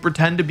 so you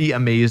pretend to be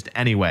amazed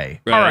anyway.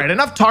 Right. All right,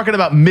 enough talking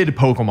about mid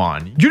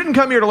Pokemon. You didn't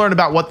come here to learn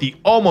about what the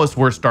almost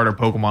worst starter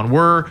Pokemon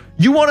were.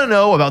 You want to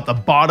know about the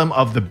bottom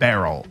of the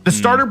barrel. The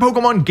starter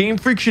Pokemon Game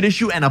Freak should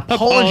issue an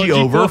apology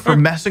over for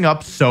messing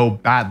up so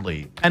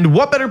badly. And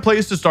what better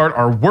place to start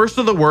our worst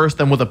of the worst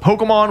than with a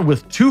Pokemon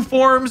with 2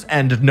 forms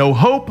and no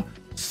hope?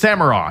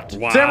 Samurott.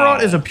 Wow.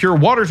 Samurott is a pure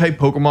water type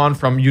Pokemon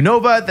from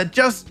Unova that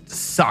just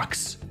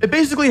sucks. It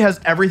basically has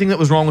everything that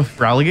was wrong with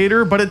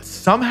Feraligatr, but it's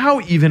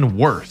somehow even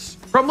worse.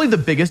 Probably the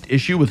biggest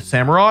issue with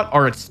Samurott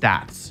are its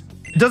stats.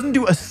 It doesn't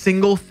do a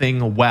single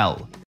thing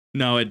well.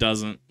 No, it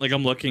doesn't. Like,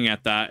 I'm looking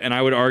at that, and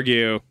I would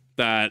argue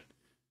that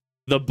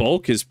The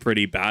bulk is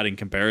pretty bad in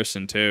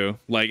comparison too.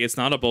 Like, it's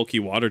not a bulky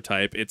water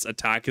type. Its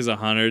attack is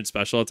 100,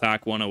 special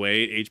attack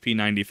 108, HP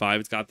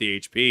 95. It's got the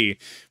HP,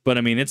 but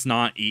I mean, it's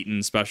not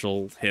eating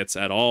special hits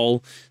at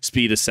all.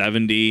 Speed is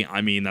 70.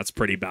 I mean, that's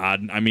pretty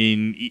bad. I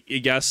mean, I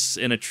guess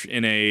in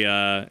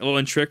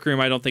Trick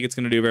Room, I don't think it's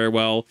going to do very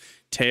well.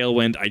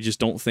 Tailwind, I just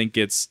don't think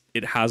it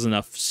has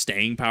enough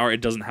staying power. It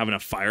doesn't have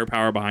enough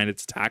firepower behind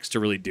its attacks to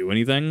really do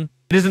anything.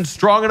 It isn't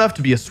strong enough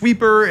to be a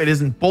sweeper. It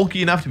isn't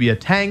bulky enough to be a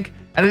tank.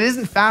 And it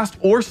isn't fast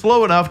or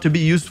slow enough to be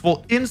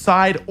useful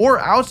inside or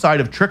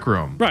outside of Trick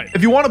Room. Right.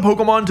 If you want a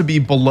Pokemon to be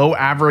below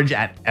average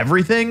at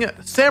everything,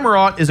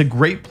 Samurott is a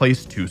great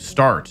place to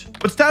start.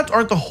 But stats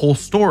aren't the whole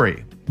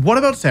story. What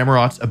about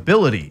Samurott's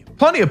ability?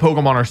 Plenty of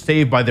Pokemon are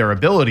saved by their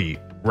ability,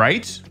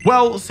 right?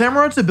 Well,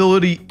 Samurott's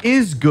ability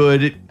is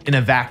good in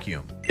a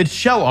vacuum. It's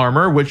shell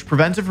armor, which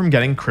prevents it from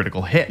getting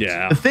critical hit.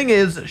 Yeah. The thing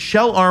is,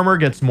 shell armor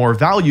gets more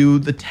value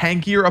the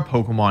tankier a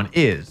Pokemon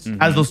is,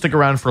 as they'll stick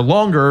around for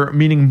longer,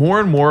 meaning more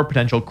and more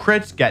potential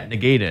crits get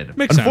negated.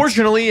 Makes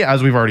Unfortunately, sense.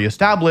 As we've already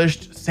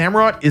established,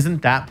 Samurott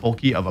isn't that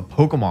bulky of a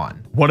Pokemon.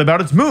 What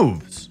about its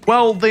moves?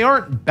 Well, they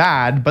aren't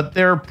bad, but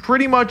they're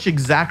pretty much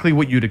exactly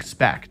what you'd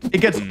expect. It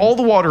gets all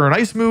the water and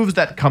ice moves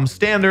that come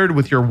standard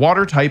with your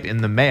water type in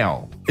the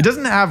male. It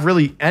doesn't have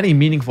really any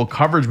meaningful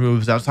coverage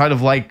moves outside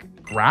of like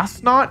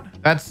Grass Knot.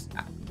 That's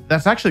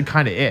actually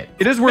kind of it.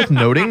 It is worth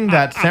noting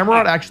that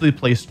Samurott actually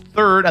placed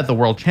third at the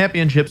World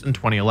Championships in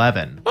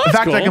 2011. Oh, in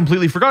fact, cool. I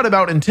completely forgot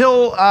about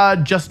until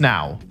just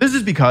now. This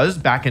is because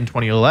back in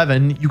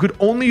 2011, you could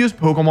only use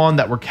Pokemon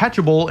that were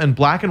catchable in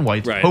Black and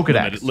White's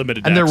Pokedex,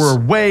 limited and there decks.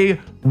 were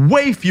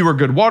way fewer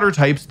good water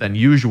types than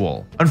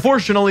usual.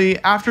 Unfortunately,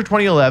 after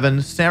 2011,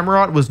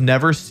 Samurott was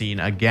never seen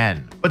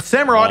again. But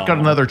Samurott got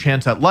another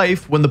chance at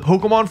life when the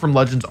Pokemon from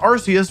Legends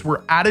Arceus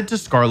were added to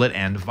Scarlet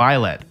and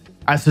Violet,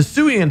 as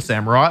Hisuian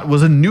Samurott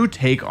was a new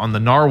take on the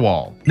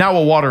Narwhal. Now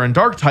a water and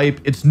dark type,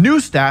 its new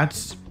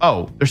stats,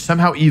 they're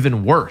somehow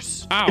even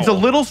worse. Ow. It's a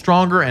little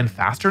stronger and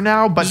faster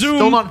now, but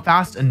still not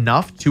fast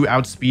enough to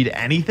outspeed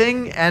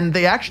anything, and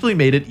they actually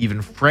made it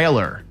even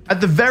frailer.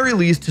 At the very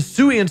least,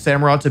 Hisuian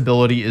Samurott's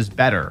ability is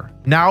better,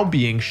 now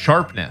being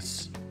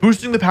Sharpness,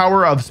 boosting the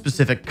power of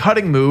specific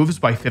cutting moves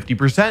by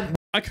 50%.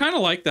 I kind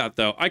of like that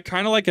though. I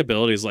kind of like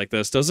abilities like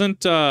this. Doesn't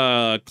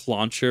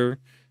Clauncher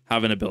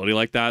have an ability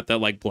like that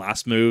like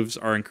blast moves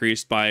are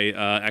increased by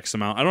X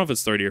amount? I don't know if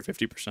it's 30 or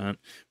 50%,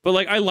 but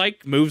like I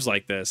like moves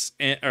like this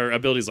or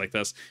abilities like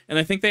this, and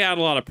I think they add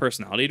a lot of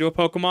personality to a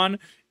Pokemon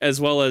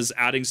as well as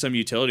adding some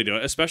utility to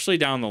it, especially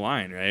down the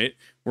line, right?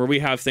 Where we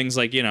have things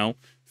like, you know,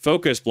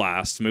 Focus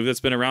Blast, a move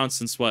that's been around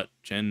since what,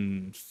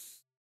 Gen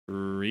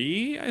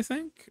 3, I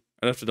think?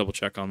 I'd have to double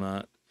check on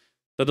that.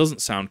 That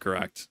doesn't sound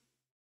correct.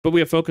 But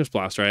we have Focus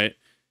Blast, right?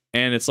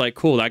 And it's like,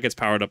 cool, that gets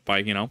powered up by,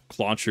 you know,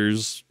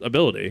 Clauncher's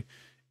ability.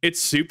 It's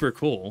super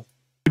cool.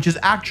 Which is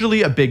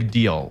actually a big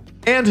deal.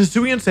 And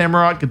Hisuian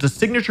Samurott gets a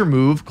signature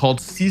move called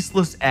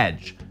Ceaseless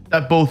Edge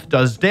that both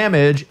does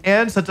damage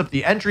and sets up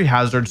the entry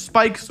hazard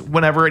spikes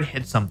whenever it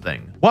hits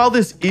something. While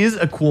this is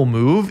a cool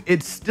move,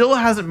 it still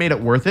hasn't made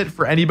it worth it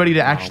for anybody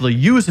to actually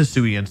use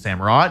Hisuian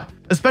Samurott,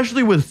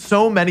 especially with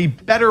so many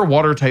better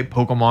water type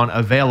Pokemon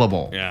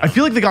available. Yeah. I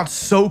feel like they got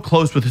so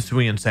close with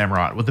Hisuian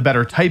Samurott with the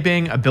better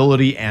typing,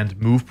 ability, and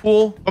move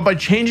pool, but by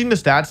changing the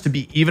stats to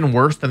be even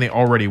worse than they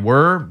already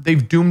were,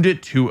 they've doomed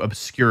it to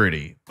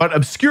obscurity. But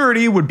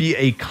obscurity would be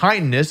a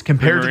kindness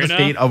compared to the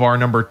state of our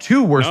number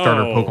 2 worst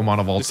starter Pokemon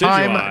of all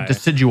time,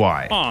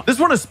 Decidueye. Huh. This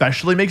one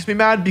especially makes me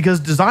mad because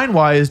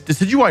design-wise,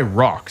 Decidueye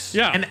rocks.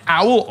 Yeah. An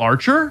owl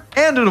archer,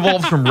 and it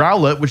evolves from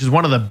Rowlet, which is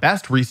one of the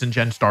best recent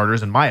gen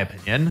starters in my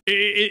opinion.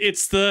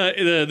 It's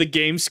the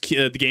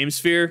game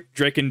sphere,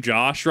 Drake and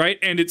Josh, right?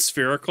 And it's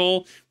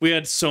spherical. We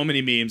had so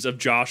many memes of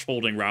Josh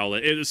holding Rowlet.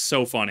 It is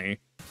so funny.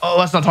 Oh,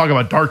 let's not talk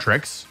about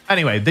Dartrix.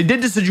 Anyway, they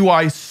did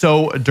Decidueye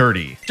so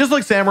dirty. Just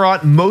like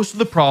Samurott, most of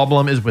the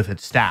problem is with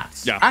its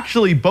stats. Yeah.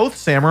 Actually, both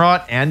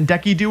Samurott and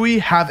Dekidewey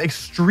have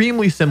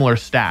extremely similar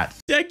stats.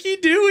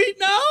 Dekidewey,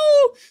 no!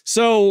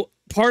 So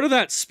part of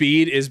that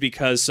speed is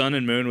because Sun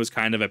and Moon was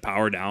kind of a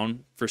power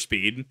down for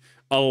speed.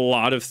 A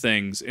lot of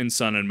things in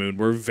Sun and Moon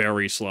were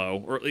very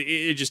slow, or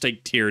it just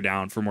like tear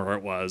down from where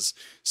it was.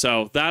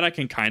 So that I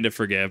can kind of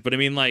forgive. But I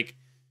mean, like,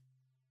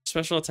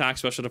 special attack,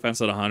 special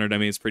defense at 100, I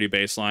mean, it's pretty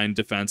baseline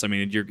defense. I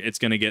mean, it's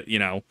going to get, you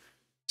know,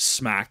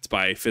 smacked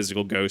by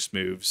physical ghost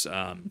moves,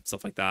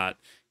 stuff like that.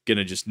 Going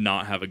to just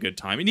not have a good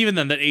time. And even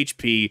then, that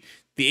HP,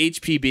 the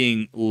HP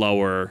being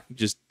lower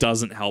just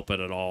doesn't help it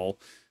at all.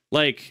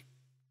 Like,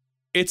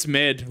 it's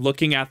mid.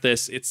 Looking at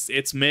this,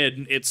 it's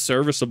mid. It's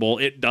serviceable.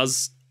 It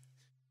does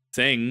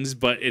things,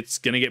 but it's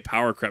going to get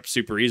power crept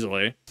super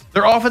easily.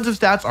 Their offensive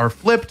stats are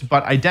flipped,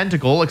 but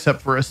identical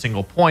except for a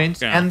single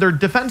point, and their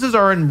defenses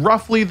are in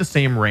roughly the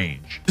same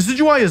range.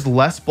 Decidueye is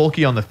less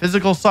bulky on the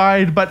physical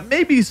side, but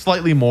maybe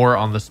slightly more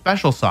on the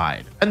special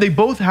side. And they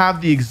both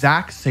have the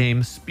exact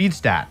same speed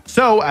stat.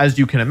 So, as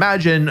you can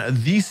imagine,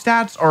 these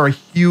stats are a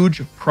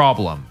huge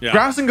problem. Yeah.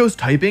 Grass and Ghost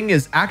typing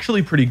is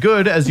actually pretty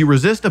good as you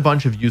resist a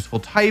bunch of useful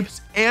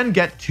types and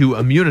get 2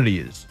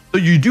 immunities. So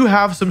you do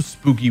have some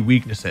spooky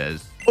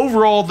weaknesses.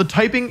 Overall, the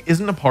typing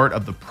isn't a part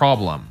of the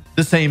problem.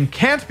 The same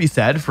can't be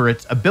said for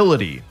its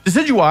ability.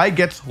 Decidueye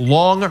gets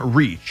Long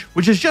Reach,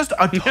 which is just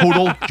a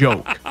total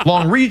joke.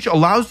 Long Reach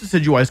allows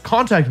Decidueye's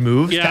contact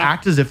moves to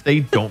act as if they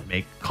don't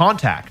make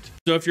contact.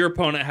 So if your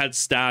opponent had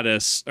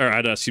status, or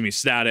had,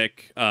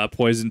 static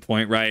poison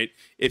point, right?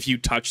 If you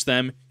touch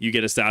them, you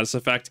get a status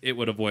effect. It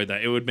would avoid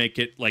that. It would make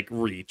it like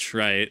reach,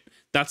 right?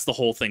 That's the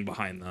whole thing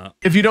behind that.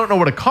 If you don't know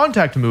what a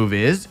contact move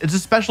is, it's a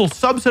special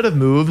subset of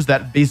moves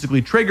that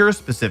basically trigger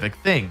specific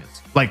things.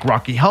 Like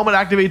Rocky Helmet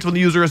activates when the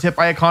user is hit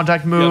by a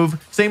contact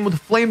move. Same with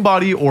Flame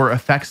Body or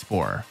Effect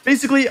Spore.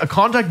 Basically, a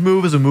contact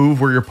move is a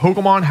move where your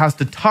Pokemon has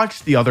to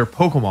touch the other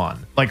Pokemon.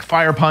 Like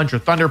Fire Punch or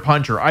Thunder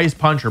Punch or Ice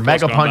Punch or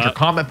Mega Punch or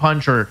Comet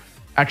Punch or...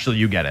 Actually,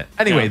 you get it.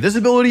 Anyway, this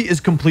ability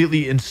is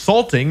completely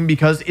insulting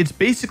because it's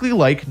basically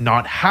like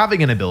not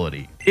having an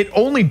ability. It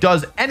only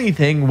does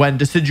anything when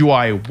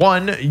Decidueye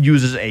 1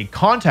 uses a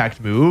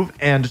contact move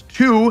and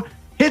 2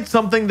 hits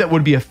something that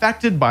would be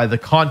affected by the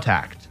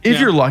contact. If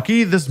you're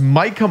lucky, this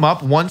might come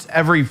up once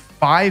every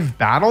 5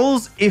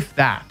 battles, if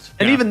that.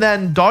 And even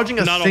then, dodging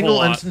a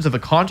single instance of a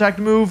contact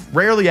move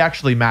rarely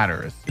actually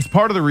matters. It's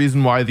part of the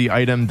reason why the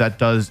item that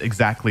does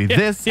exactly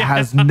this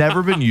has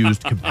never been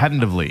used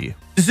competitively.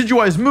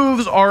 Decidueye's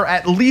moves are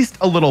at least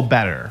a little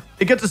better.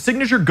 It gets a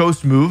signature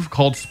ghost move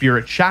called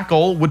Spirit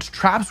Shackle, which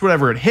traps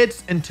whatever it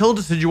hits until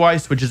Decidueye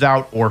switches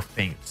out or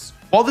faints.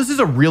 While this is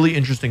a really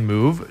interesting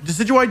move,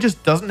 Decidueye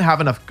just doesn't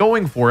have enough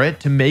going for it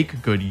to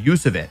make good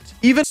use of it.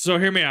 So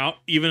hear me out,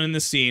 even in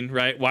this scene,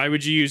 right? Why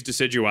would you use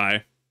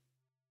Decidueye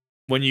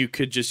when you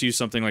could just use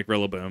something like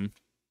Rillaboom?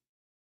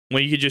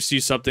 When you could just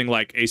use something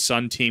like a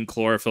Sun Team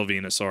Chlorophyll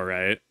Venusaur,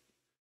 right?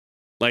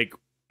 Like,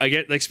 I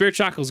get, like, Spirit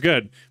Shackle's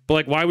good, but,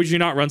 like, why would you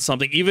not run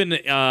something, even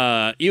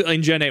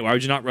in Gen 8, why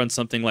would you not run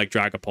something like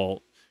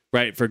Dragapult,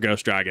 right, for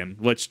Ghost Dragon,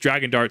 which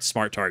Dragon Dart's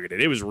smart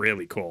targeted. It was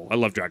really cool. I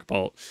love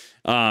Dragapult.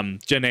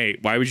 Gen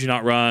 8, why would you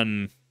not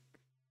run...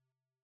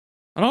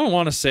 I don't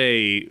want to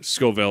say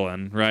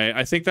Scovillain, right?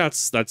 I think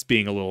that's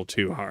being a little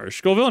too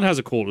harsh. Scovillain has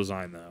a cool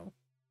design, though.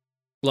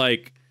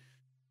 Like,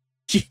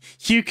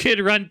 you could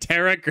run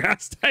Terra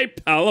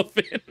Grass-type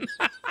Palafin.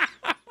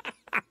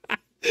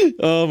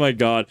 Oh my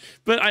god.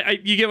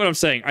 But you get what I'm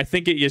saying. I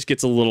think it just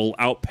gets a little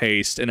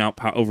outpaced and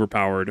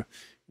overpowered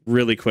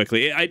really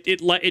quickly.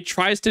 It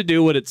tries to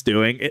do what it's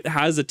doing. It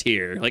has a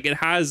tier. Like, it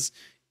has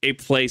a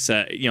place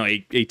at, you know,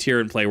 a tier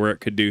in play where it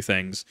could do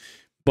things.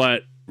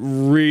 But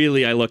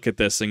really, I look at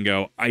this and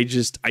go, I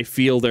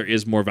feel there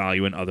is more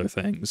value in other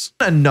things.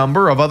 A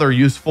number of other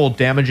useful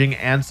damaging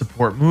and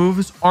support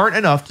moves aren't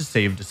enough to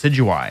save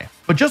Decidueye.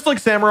 But just like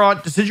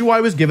Samurott,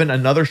 Decidueye was given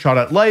another shot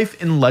at life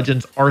in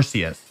Legends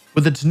Arceus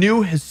with its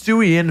new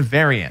Hisuian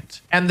variant.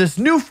 And this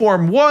new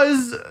form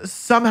was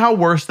somehow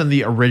worse than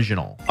the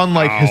original.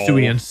 Unlike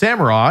Hisuian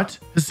Samurott,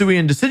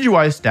 Hisuian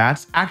Decidueye's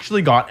stats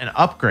actually got an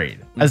upgrade,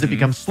 as it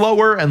becomes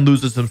slower and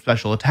loses some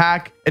special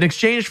attack in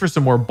exchange for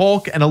some more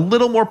bulk and a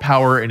little more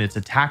power in its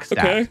attack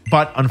stat.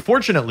 But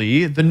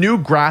unfortunately, the new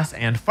grass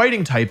and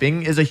fighting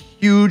typing is a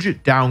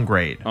huge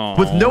downgrade.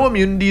 With no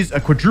immunities,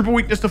 a quadruple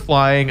weakness to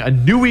flying, a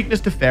new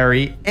weakness to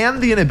fairy,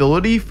 and the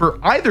inability for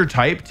either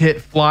type to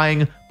hit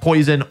flying,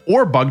 poison,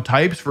 or bug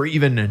types for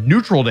even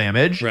neutral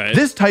damage,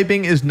 this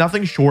typing is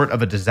nothing short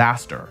of a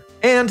disaster.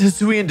 And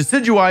Hisuian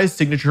Decidueye's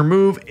signature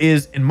move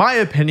is, in my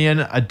opinion,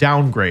 a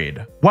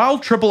downgrade. While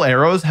Triple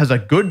Arrows has a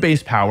good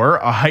base power,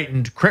 a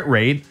heightened crit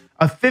rate,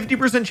 a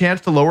 50%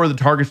 chance to lower the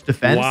target's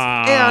defense,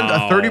 and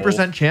a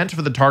 30% chance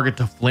for the target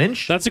to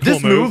flinch. That's a cool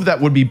this move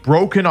that would be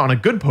broken on a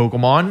good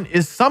Pokemon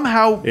is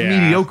somehow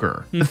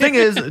mediocre. The thing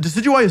is,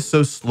 Decidueye is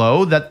so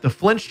slow that the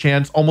flinch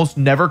chance almost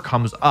never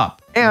comes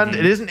up, and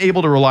it isn't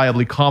able to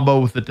reliably combo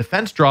with the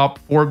defense drop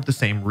for the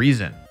same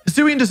reason.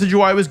 Hisuian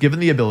Decidueye was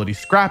given the ability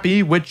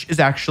Scrappy, which is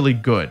actually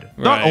good.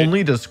 Not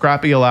only does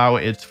Scrappy allow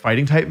its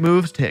fighting type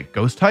moves to hit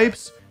ghost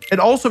types, it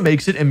also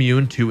makes it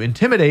immune to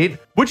Intimidate,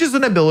 which is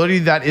an ability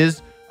that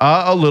is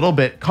a little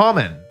bit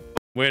common.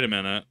 Wait a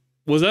minute.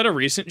 Was that a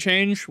recent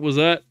change? Was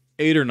that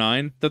 8 or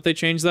 9 that they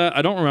changed that?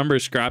 I don't remember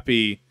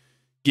Scrappy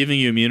giving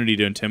you immunity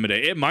to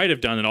Intimidate. It might have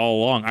done it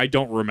all along. I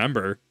don't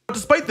remember.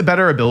 Despite the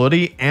better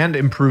ability and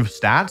improved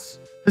stats,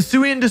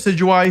 Hisuian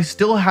Decidueye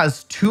still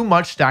has too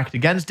much stacked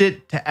against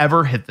it to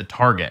ever hit the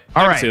target.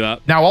 All right,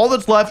 now all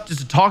that's left is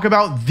to talk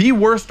about the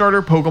worst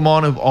starter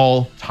Pokemon of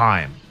all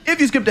time. If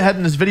you skipped ahead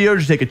in this video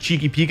to take a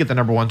cheeky peek at the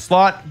 #1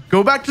 slot,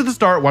 go back to the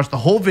start, watch the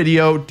whole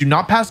video, do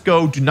not pass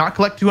go, do not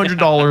collect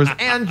 $200,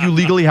 and you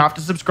legally have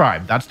to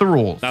subscribe. That's the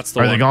rules. That's the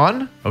Are they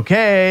gone?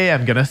 Okay,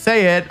 I'm gonna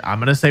say it. I'm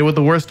gonna say what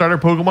the worst starter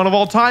Pokemon of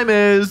all time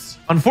is.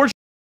 Unfortunately,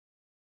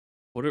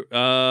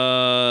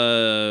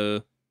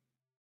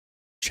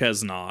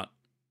 Chesnaught,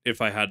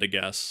 if I had to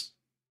guess.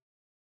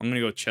 I'm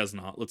gonna go with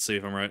Chesnaught. Let's see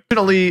if I'm right.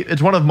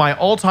 It's one of my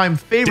all-time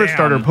favorite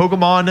starter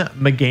Pokemon,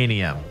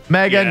 Meganium.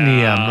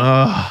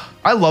 Ugh.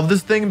 I love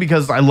this thing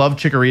because I love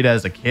Chikorita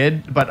as a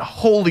kid, but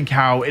holy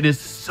cow, it is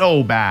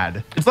so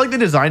bad. It's like they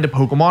designed a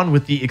Pokemon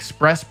with the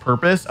express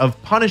purpose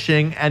of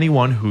punishing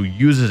anyone who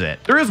uses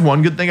it. There is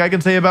one good thing I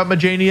can say about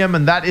Meganium,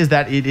 and that is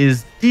that it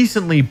is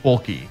decently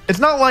bulky. It's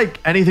not like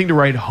anything to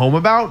write home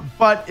about,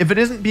 but if it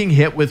isn't being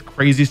hit with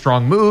crazy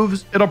strong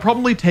moves, it'll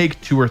probably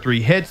take 2 or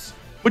 3 hits,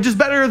 which is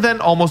better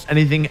than almost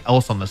anything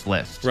else on this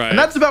list. Right. And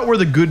that's about where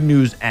the good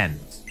news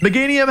ends.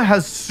 Meganium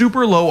has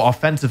super low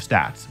offensive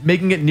stats,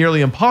 making it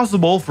nearly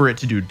impossible for it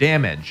to do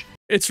damage.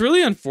 It's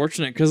really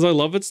unfortunate because I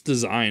love its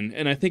design,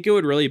 and I think it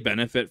would really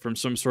benefit from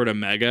some sort of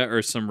mega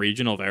or some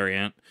regional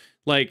variant.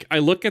 Like, I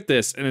look at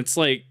this, and it's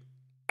like,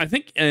 I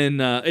think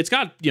it's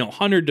got,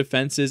 100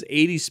 defenses,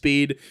 80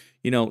 speed,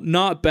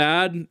 not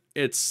bad.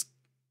 It's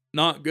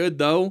not good,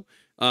 though.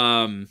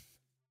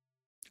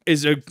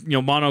 Is a,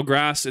 mono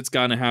grass. It's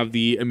going to have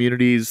the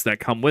immunities that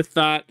come with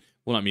that.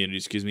 Well, not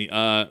immunities, excuse me.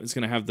 It's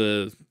going to have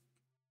the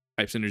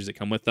type synergies that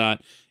come with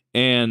that.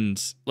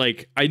 And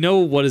like, I know,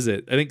 what is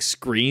it? I think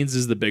screens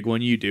is the big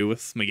one you do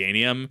with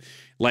Meganium,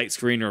 light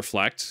screen,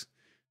 reflect.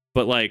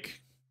 But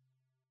like,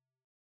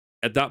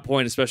 at that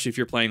point, especially if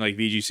you're playing like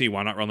VGC,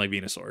 why not run like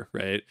Venusaur,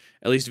 right?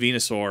 At least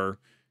Venusaur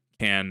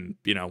can,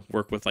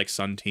 work with like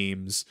Sun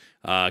teams.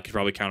 Could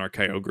probably counter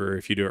Kyogre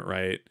if you do it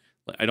right.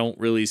 I don't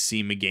really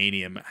see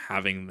Meganium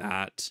having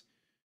that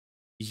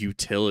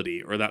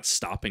utility or that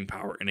stopping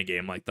power in a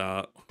game like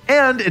that.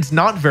 And it's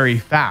not very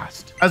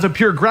fast. As a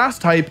pure grass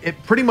type, it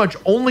pretty much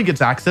only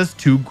gets access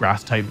to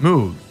grass type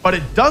moves, but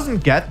it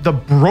doesn't get the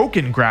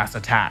broken grass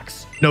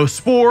attacks. No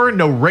Spore,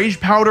 no Rage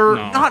Powder,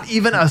 not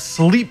even a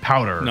Sleep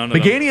Powder.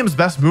 Meganium's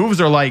best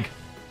moves are like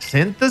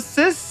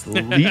Synthesis,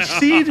 Leech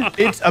Seed.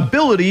 Its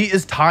ability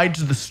is tied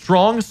to the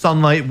strong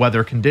sunlight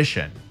weather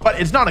condition, but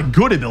it's not a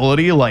good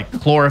ability like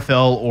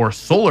Chlorophyll or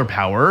Solar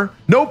Power.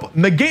 Nope,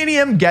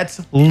 Meganium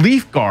gets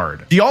Leaf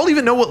Guard. Do y'all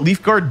even know what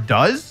Leaf Guard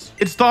does?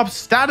 It stops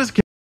status.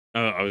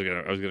 I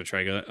was gonna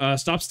try to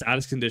stop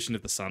status condition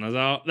if the sun is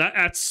out.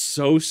 That's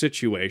so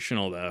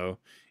situational though.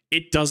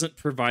 It doesn't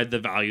provide the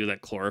value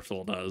that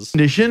Chlorophyll does.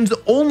 Conditions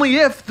only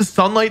if the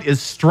sunlight is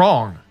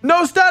strong.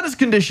 No status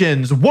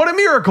conditions. What a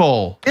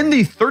miracle. In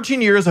the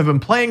 13 years I've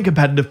been playing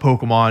competitive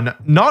Pokemon,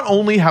 not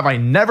only have I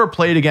never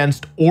played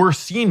against or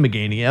seen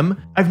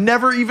Meganium, I've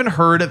never even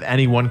heard of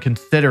anyone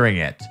considering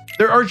it.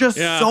 There are just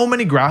so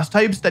many grass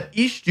types that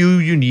each do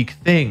unique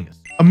things.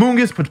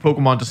 Amoonguss puts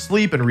Pokemon to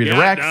sleep and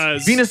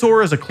redirects.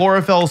 Venusaur is a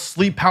Chlorophyll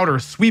Sleep Powder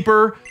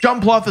sweeper.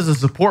 Jumpluff is a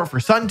support for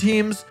Sun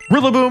teams.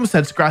 Rillaboom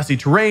sets grassy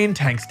terrain,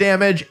 tanks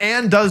damage,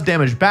 and does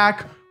damage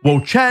back.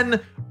 Wo-Chen,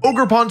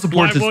 Ogerpon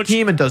supports his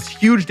team and does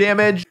huge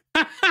damage.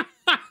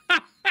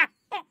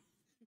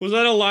 Was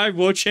that a live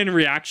Wo-Chen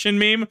reaction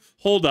meme?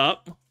 Hold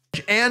up.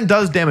 And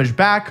does damage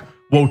back.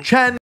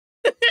 Wo-Chen.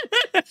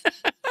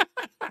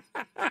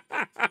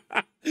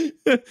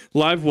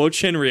 Live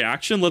Wo-Chen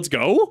reaction, let's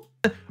go.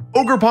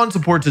 Ogerpon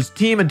supports his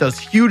team and does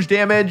huge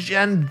damage,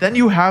 and then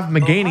you have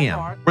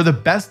Meganium, where the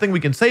best thing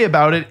we can say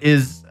about it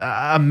is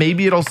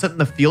maybe it'll sit in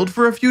the field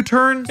for a few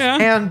turns,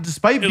 and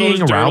despite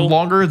being around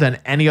longer than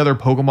any other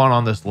Pokemon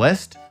on this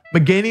list,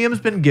 Meganium's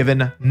been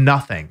given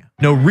nothing.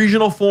 No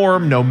regional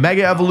form, no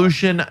Mega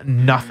Evolution,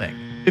 nothing.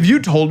 If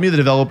you told me the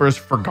developers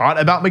forgot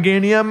about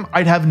Meganium,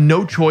 I'd have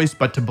no choice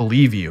but to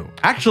believe you.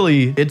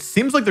 Actually, it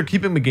seems like they're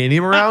keeping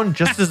Meganium around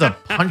just as a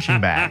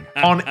punching bag.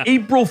 On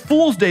April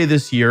Fool's Day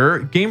this year,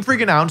 Game Freak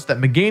announced that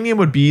Meganium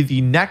would be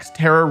the next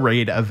Terra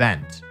Raid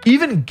event.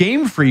 Even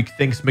Game Freak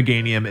thinks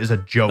Meganium is a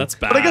joke. That's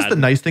bad. But I guess the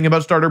nice thing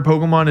about starter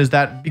Pokemon is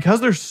that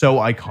because they're so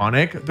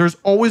iconic, there's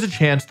always a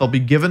chance they'll be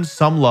given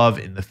some love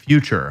in the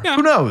future.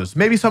 Who knows?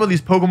 Maybe some of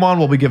these Pokemon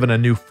will be given a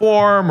new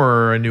form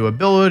or a new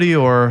ability,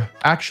 or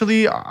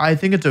actually, I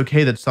think it's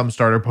okay that some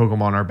starter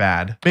Pokemon are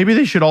bad. Maybe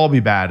they should all be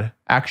bad,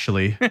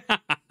 actually.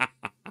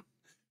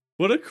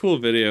 What a cool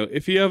video.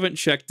 If you haven't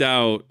checked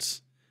out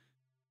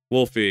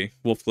Wolfe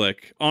Glick,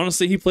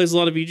 honestly, he plays a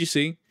lot of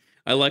VGC.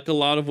 I like a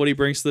lot of what he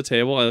brings to the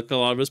table. I like a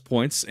lot of his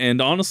points. And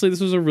honestly,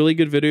 this was a really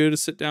good video to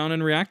sit down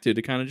and react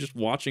to kind of just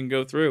watch and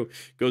go through.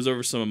 Goes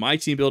over some of my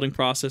team building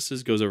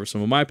processes, goes over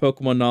some of my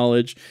Pokemon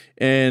knowledge.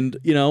 And,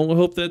 I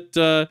hope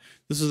that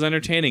this is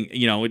entertaining.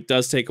 It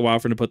does take a while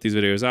for him to put these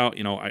videos out.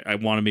 I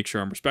want to make sure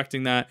I'm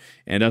respecting that.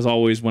 And as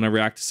always, when I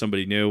react to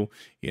somebody new,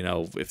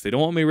 if they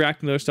don't want me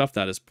reacting to their stuff,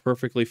 that is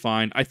perfectly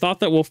fine. I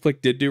thought that Wolfe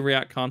Glick did do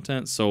react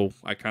content, so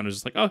I kind of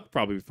just like, oh,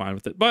 probably be fine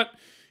with it. But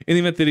in the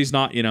event that he's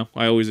not,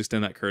 I always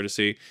extend that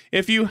courtesy.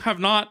 If you have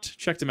not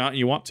checked him out and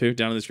you want to,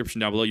 down in the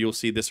description down below, you'll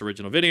see this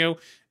original video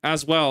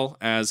as well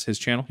as his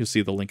channel. You'll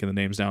see the link in the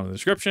names down in the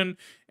description.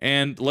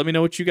 And let me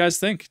know what you guys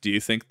think. Do you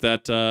think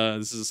that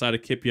this is a side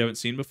of Kip you haven't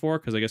seen before?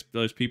 Because I guess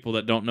there's people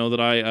that don't know that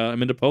I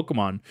am into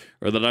Pokemon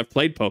or that I've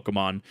played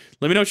Pokemon.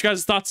 Let me know what you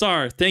guys' thoughts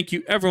are. Thank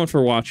you, everyone,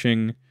 for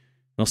watching.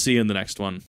 I'll see you in the next one.